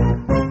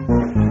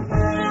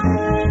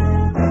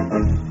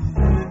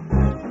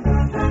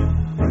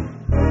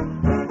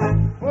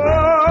 Oh,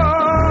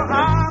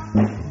 I'm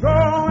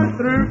going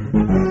through.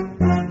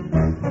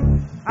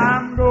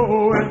 I'm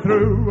going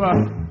through.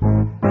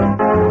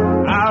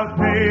 I'll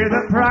pay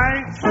the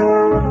price,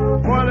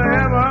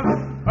 whatever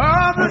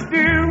others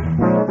do.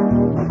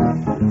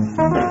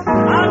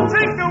 I'll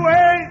take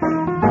away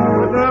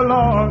the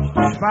Lord's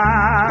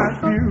despise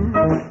you.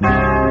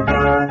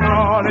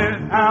 Started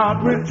out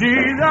with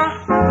Jesus,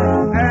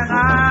 and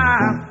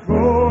I'm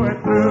going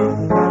through.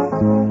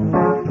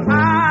 I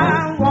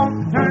won't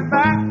turn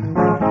back.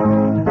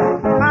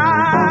 I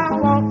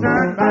won't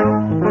turn back.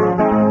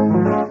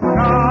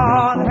 God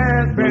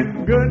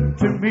been good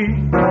to me.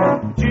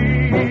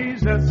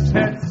 Jesus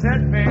has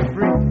set me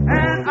free,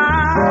 and I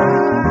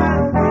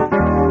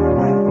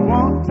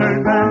won't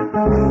turn back.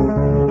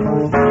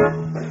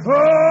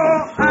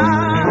 Oh, I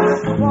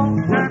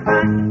won't turn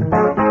back.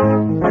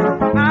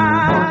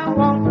 I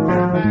won't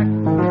turn back.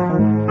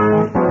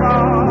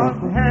 God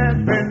has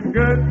been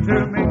good to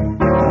me.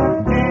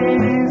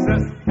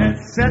 Jesus has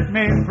set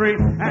me free,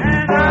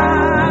 and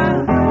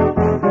I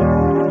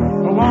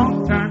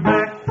won't turn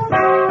back.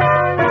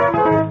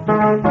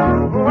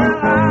 Well,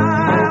 I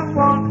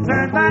won't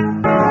turn back.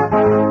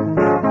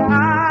 I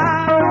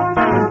won't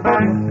turn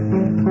back.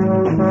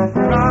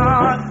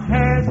 God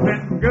has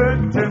been good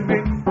to me.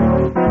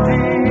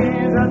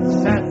 Jesus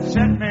has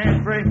set me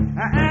free,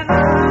 and I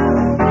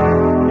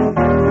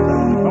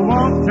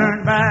won't turn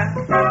back.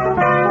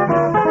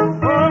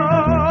 Oh,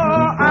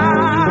 I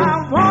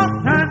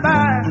won't turn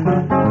back.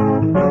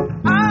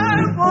 I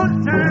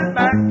won't turn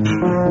back.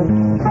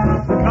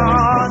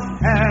 God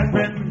has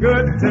been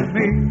good to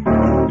me.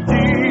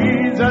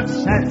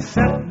 Jesus has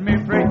set me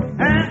free,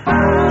 and I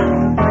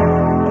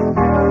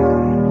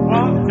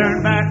won't turn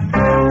back.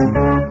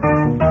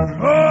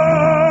 Oh,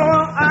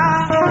 I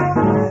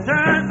won't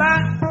turn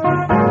back.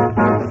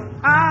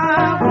 I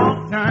won't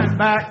turn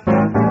back.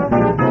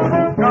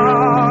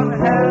 God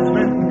has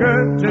been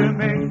good to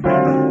me.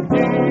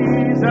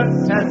 Jesus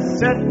has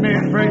set me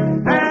free,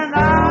 and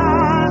I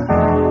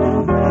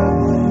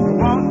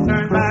won't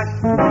turn back.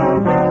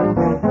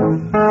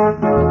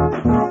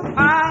 I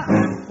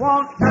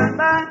won't turn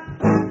back.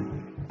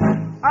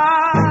 I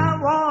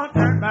won't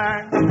turn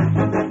back.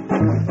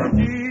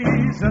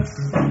 Jesus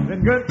has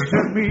been good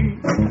to me.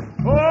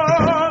 Oh,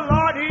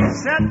 Lord, He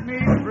set me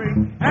free,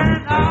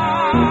 and I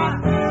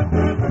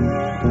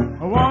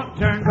won't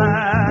turn back.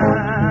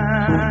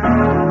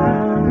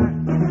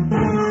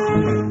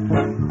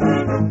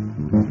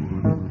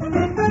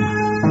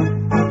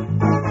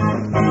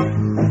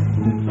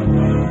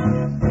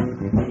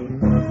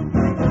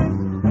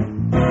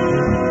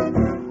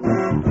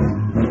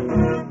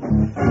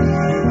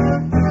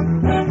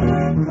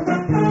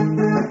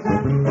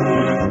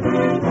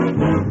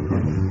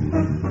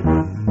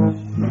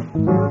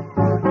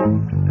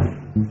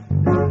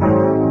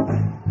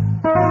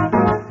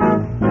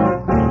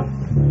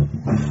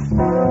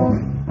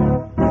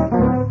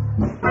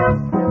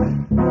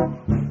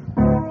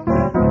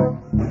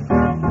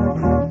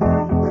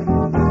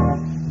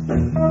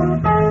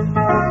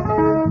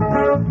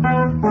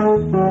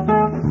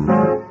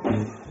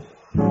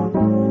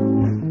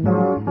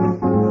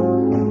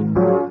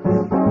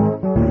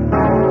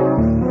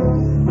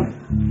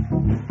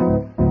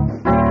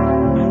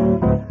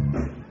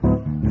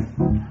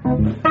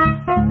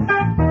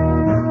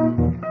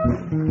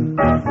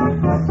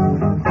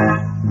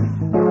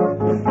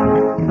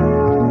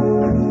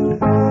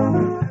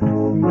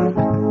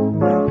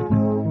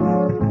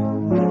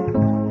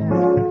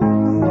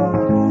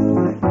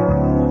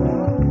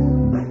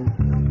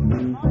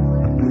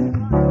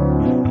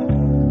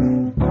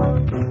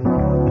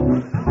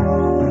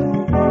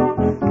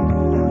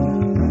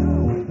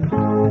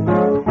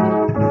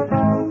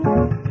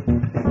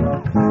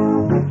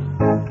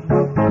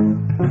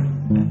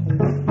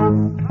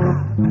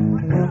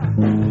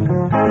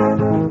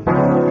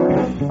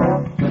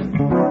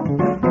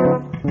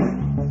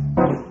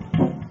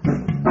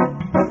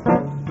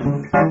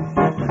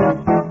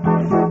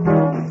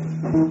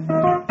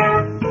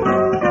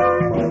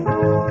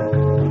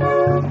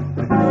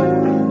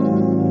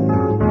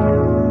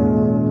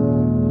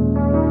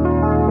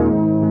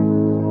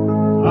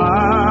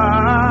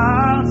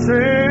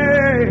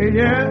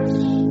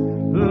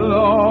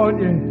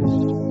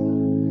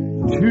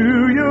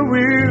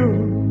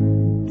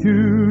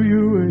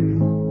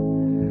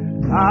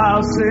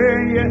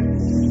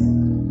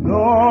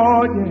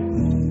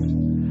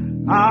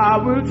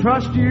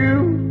 Trust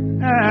you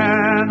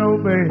and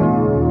obey.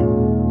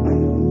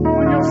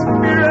 When your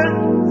Spirit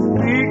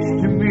speaks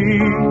to me,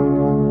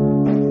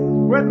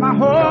 with my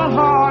whole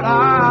heart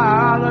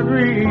I'll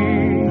agree,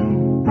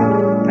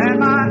 and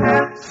my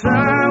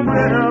answer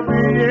will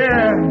be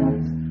yes,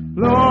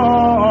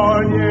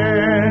 Lord,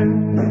 yes.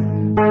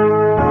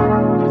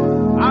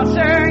 I'll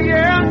say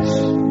yes,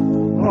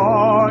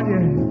 Lord,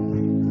 yes,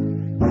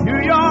 to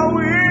your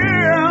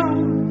will,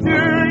 to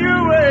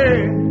your way.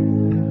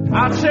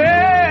 I'll say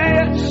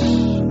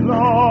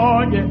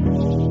Lord, yes,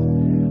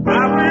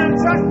 I will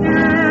trust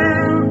you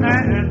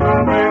and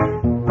obey.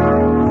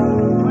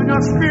 When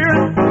your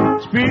Spirit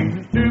speaks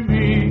to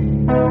me,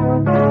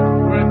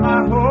 with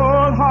my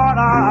whole heart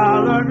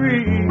I'll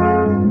agree,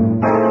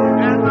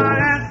 and my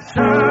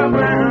answer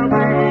will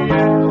be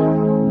yes,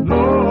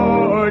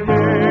 Lord,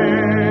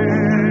 yes.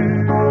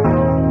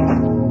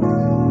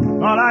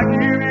 But I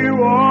give you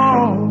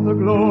all the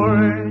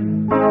glory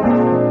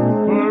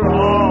for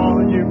all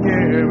you've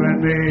given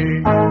me.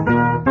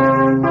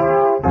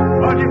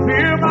 But you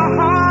fill my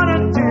heart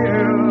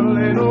until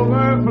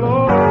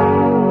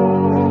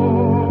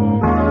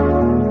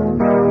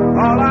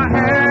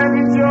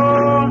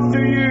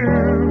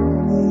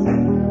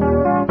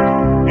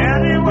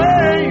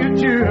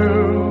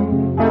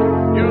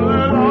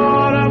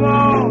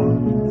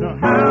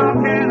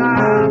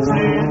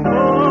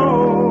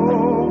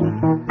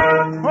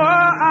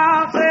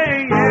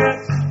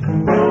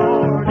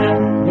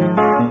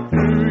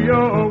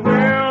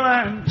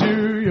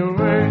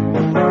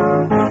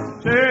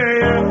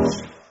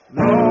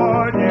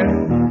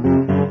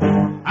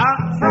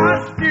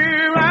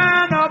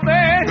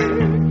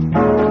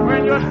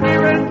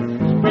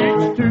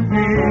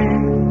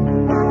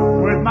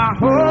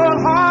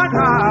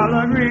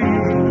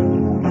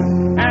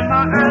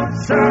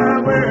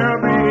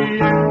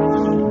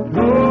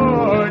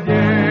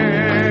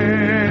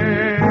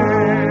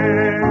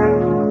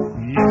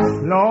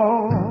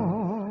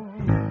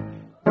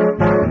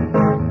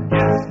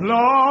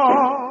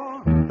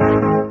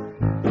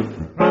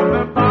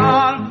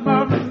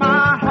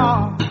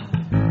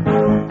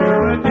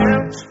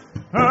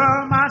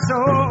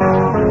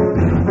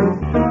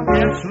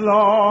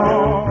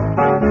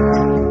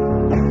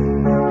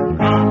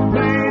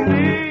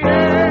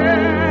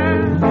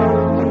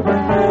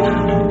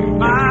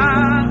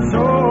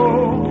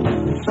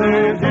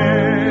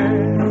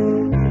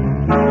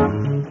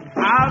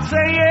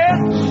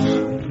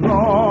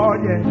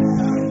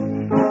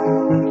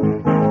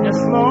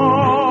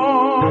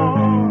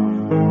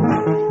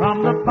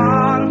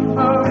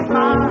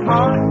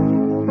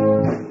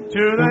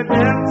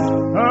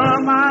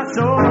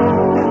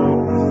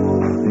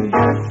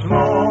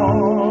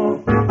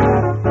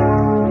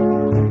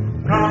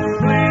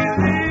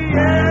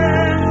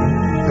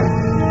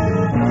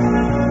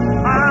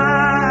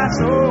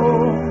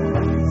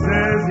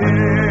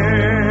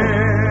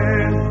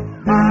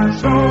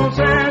soul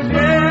says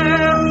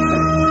yes,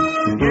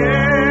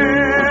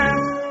 yes,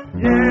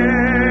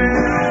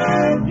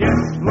 yes,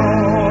 yes,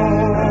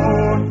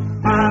 Lord.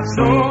 My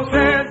soul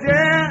says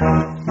yes,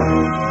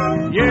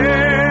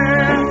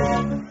 yes,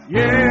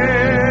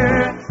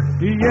 yes,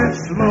 yes,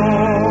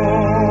 Lord.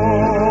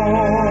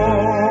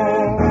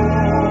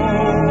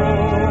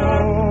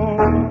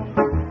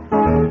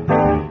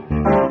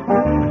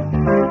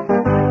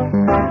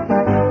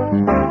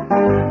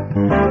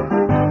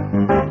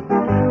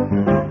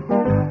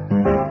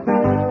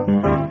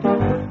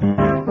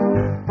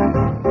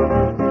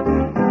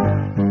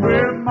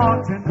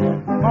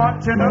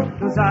 Marching up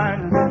to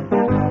Zion,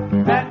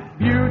 that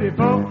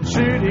beautiful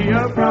city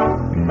of God.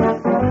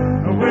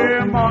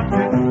 We're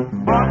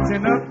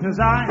marching up to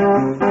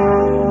Zion,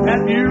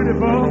 that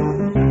beautiful,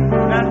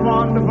 that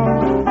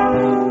wonderful,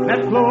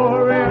 that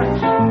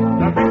glorious,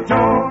 the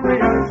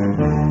victorious,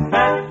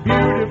 that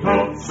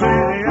beautiful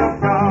city of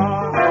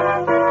God.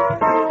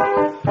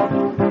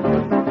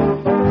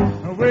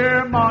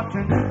 We're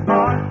marching up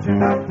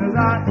to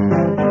Zion,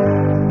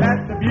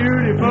 that's the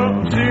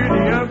beautiful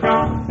city of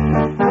God.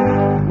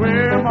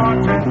 We're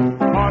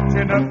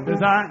marching up to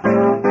Zion.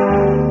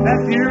 That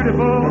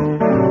beautiful,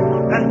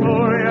 that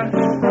glorious,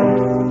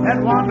 that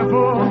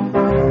wonderful,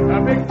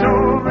 that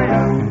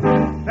victorious,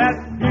 that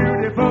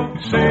beautiful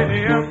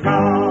city of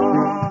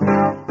God.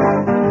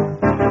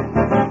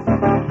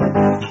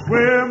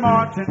 We're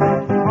marching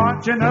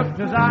up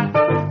to Zion.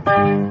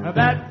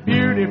 That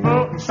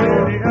beautiful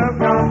city of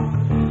God.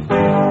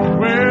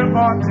 We're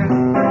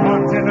marching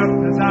up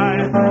to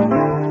Zion.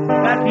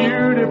 That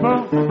beautiful,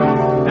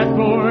 that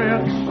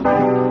glorious,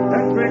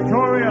 that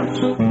victorious,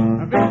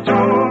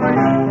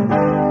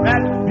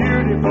 that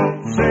beautiful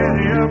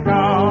city of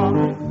God.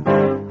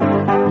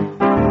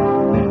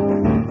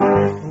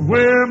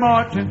 We're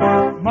marching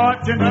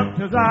up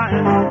to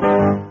Zion,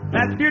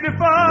 that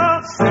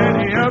beautiful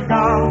city of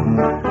God.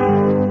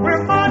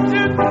 We're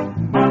marching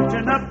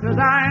up to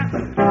Zion,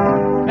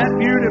 that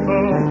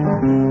beautiful,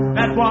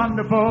 that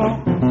wonderful,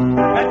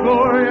 that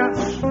glorious,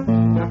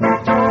 that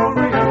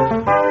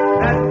victorious,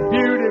 that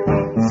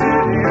beautiful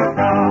city of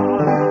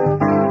God.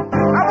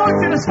 I want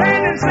you to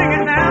stand and sing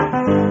it now.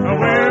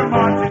 We're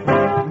marching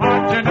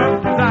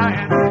up to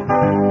Zion,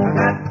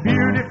 that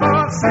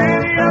beautiful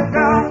city of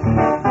God.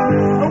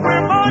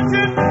 We're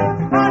marching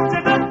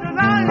up to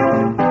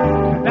Zion,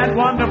 that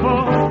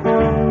wonderful,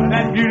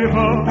 that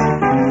beautiful,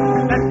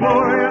 that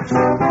glorious,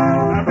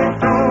 that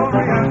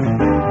victorious,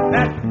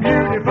 that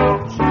beautiful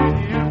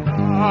city of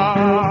God.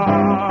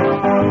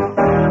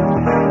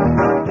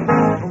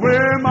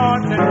 We're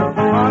marching up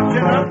to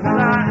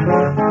Zion,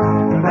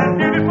 that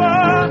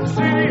beautiful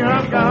city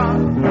of God.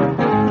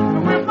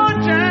 We're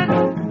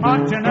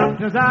marching up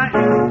to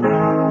Zion,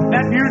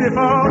 that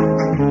beautiful,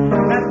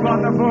 that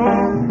wonderful,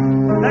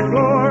 that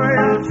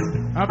glorious,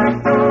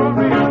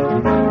 victorious,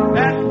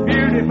 that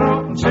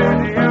beautiful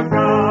city of God.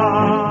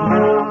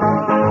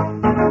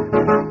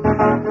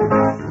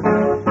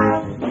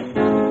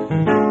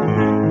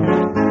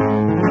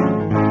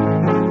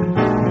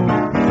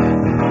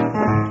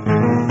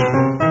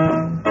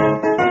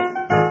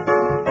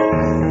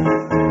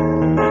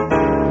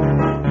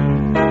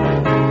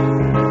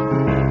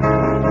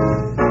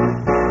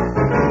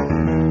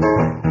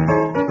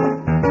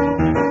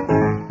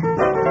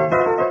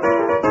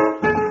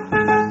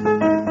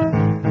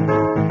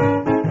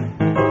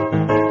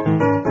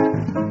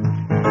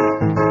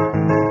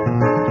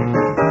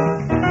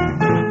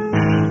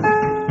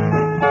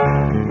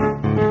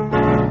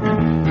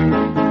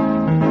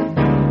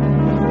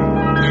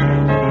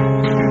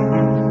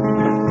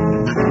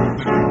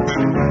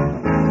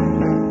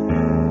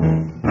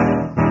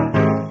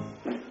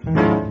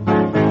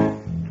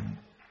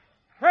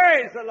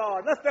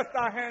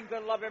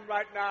 And love him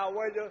right now,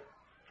 will you?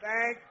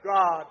 Thank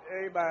God.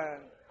 Amen.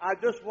 I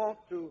just want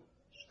to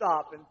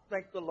stop and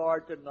thank the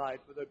Lord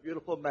tonight for the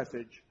beautiful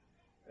message.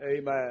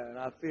 Amen.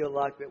 I feel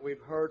like that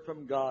we've heard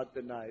from God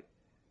tonight.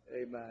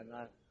 Amen.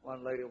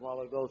 One lady a while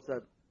ago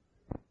said,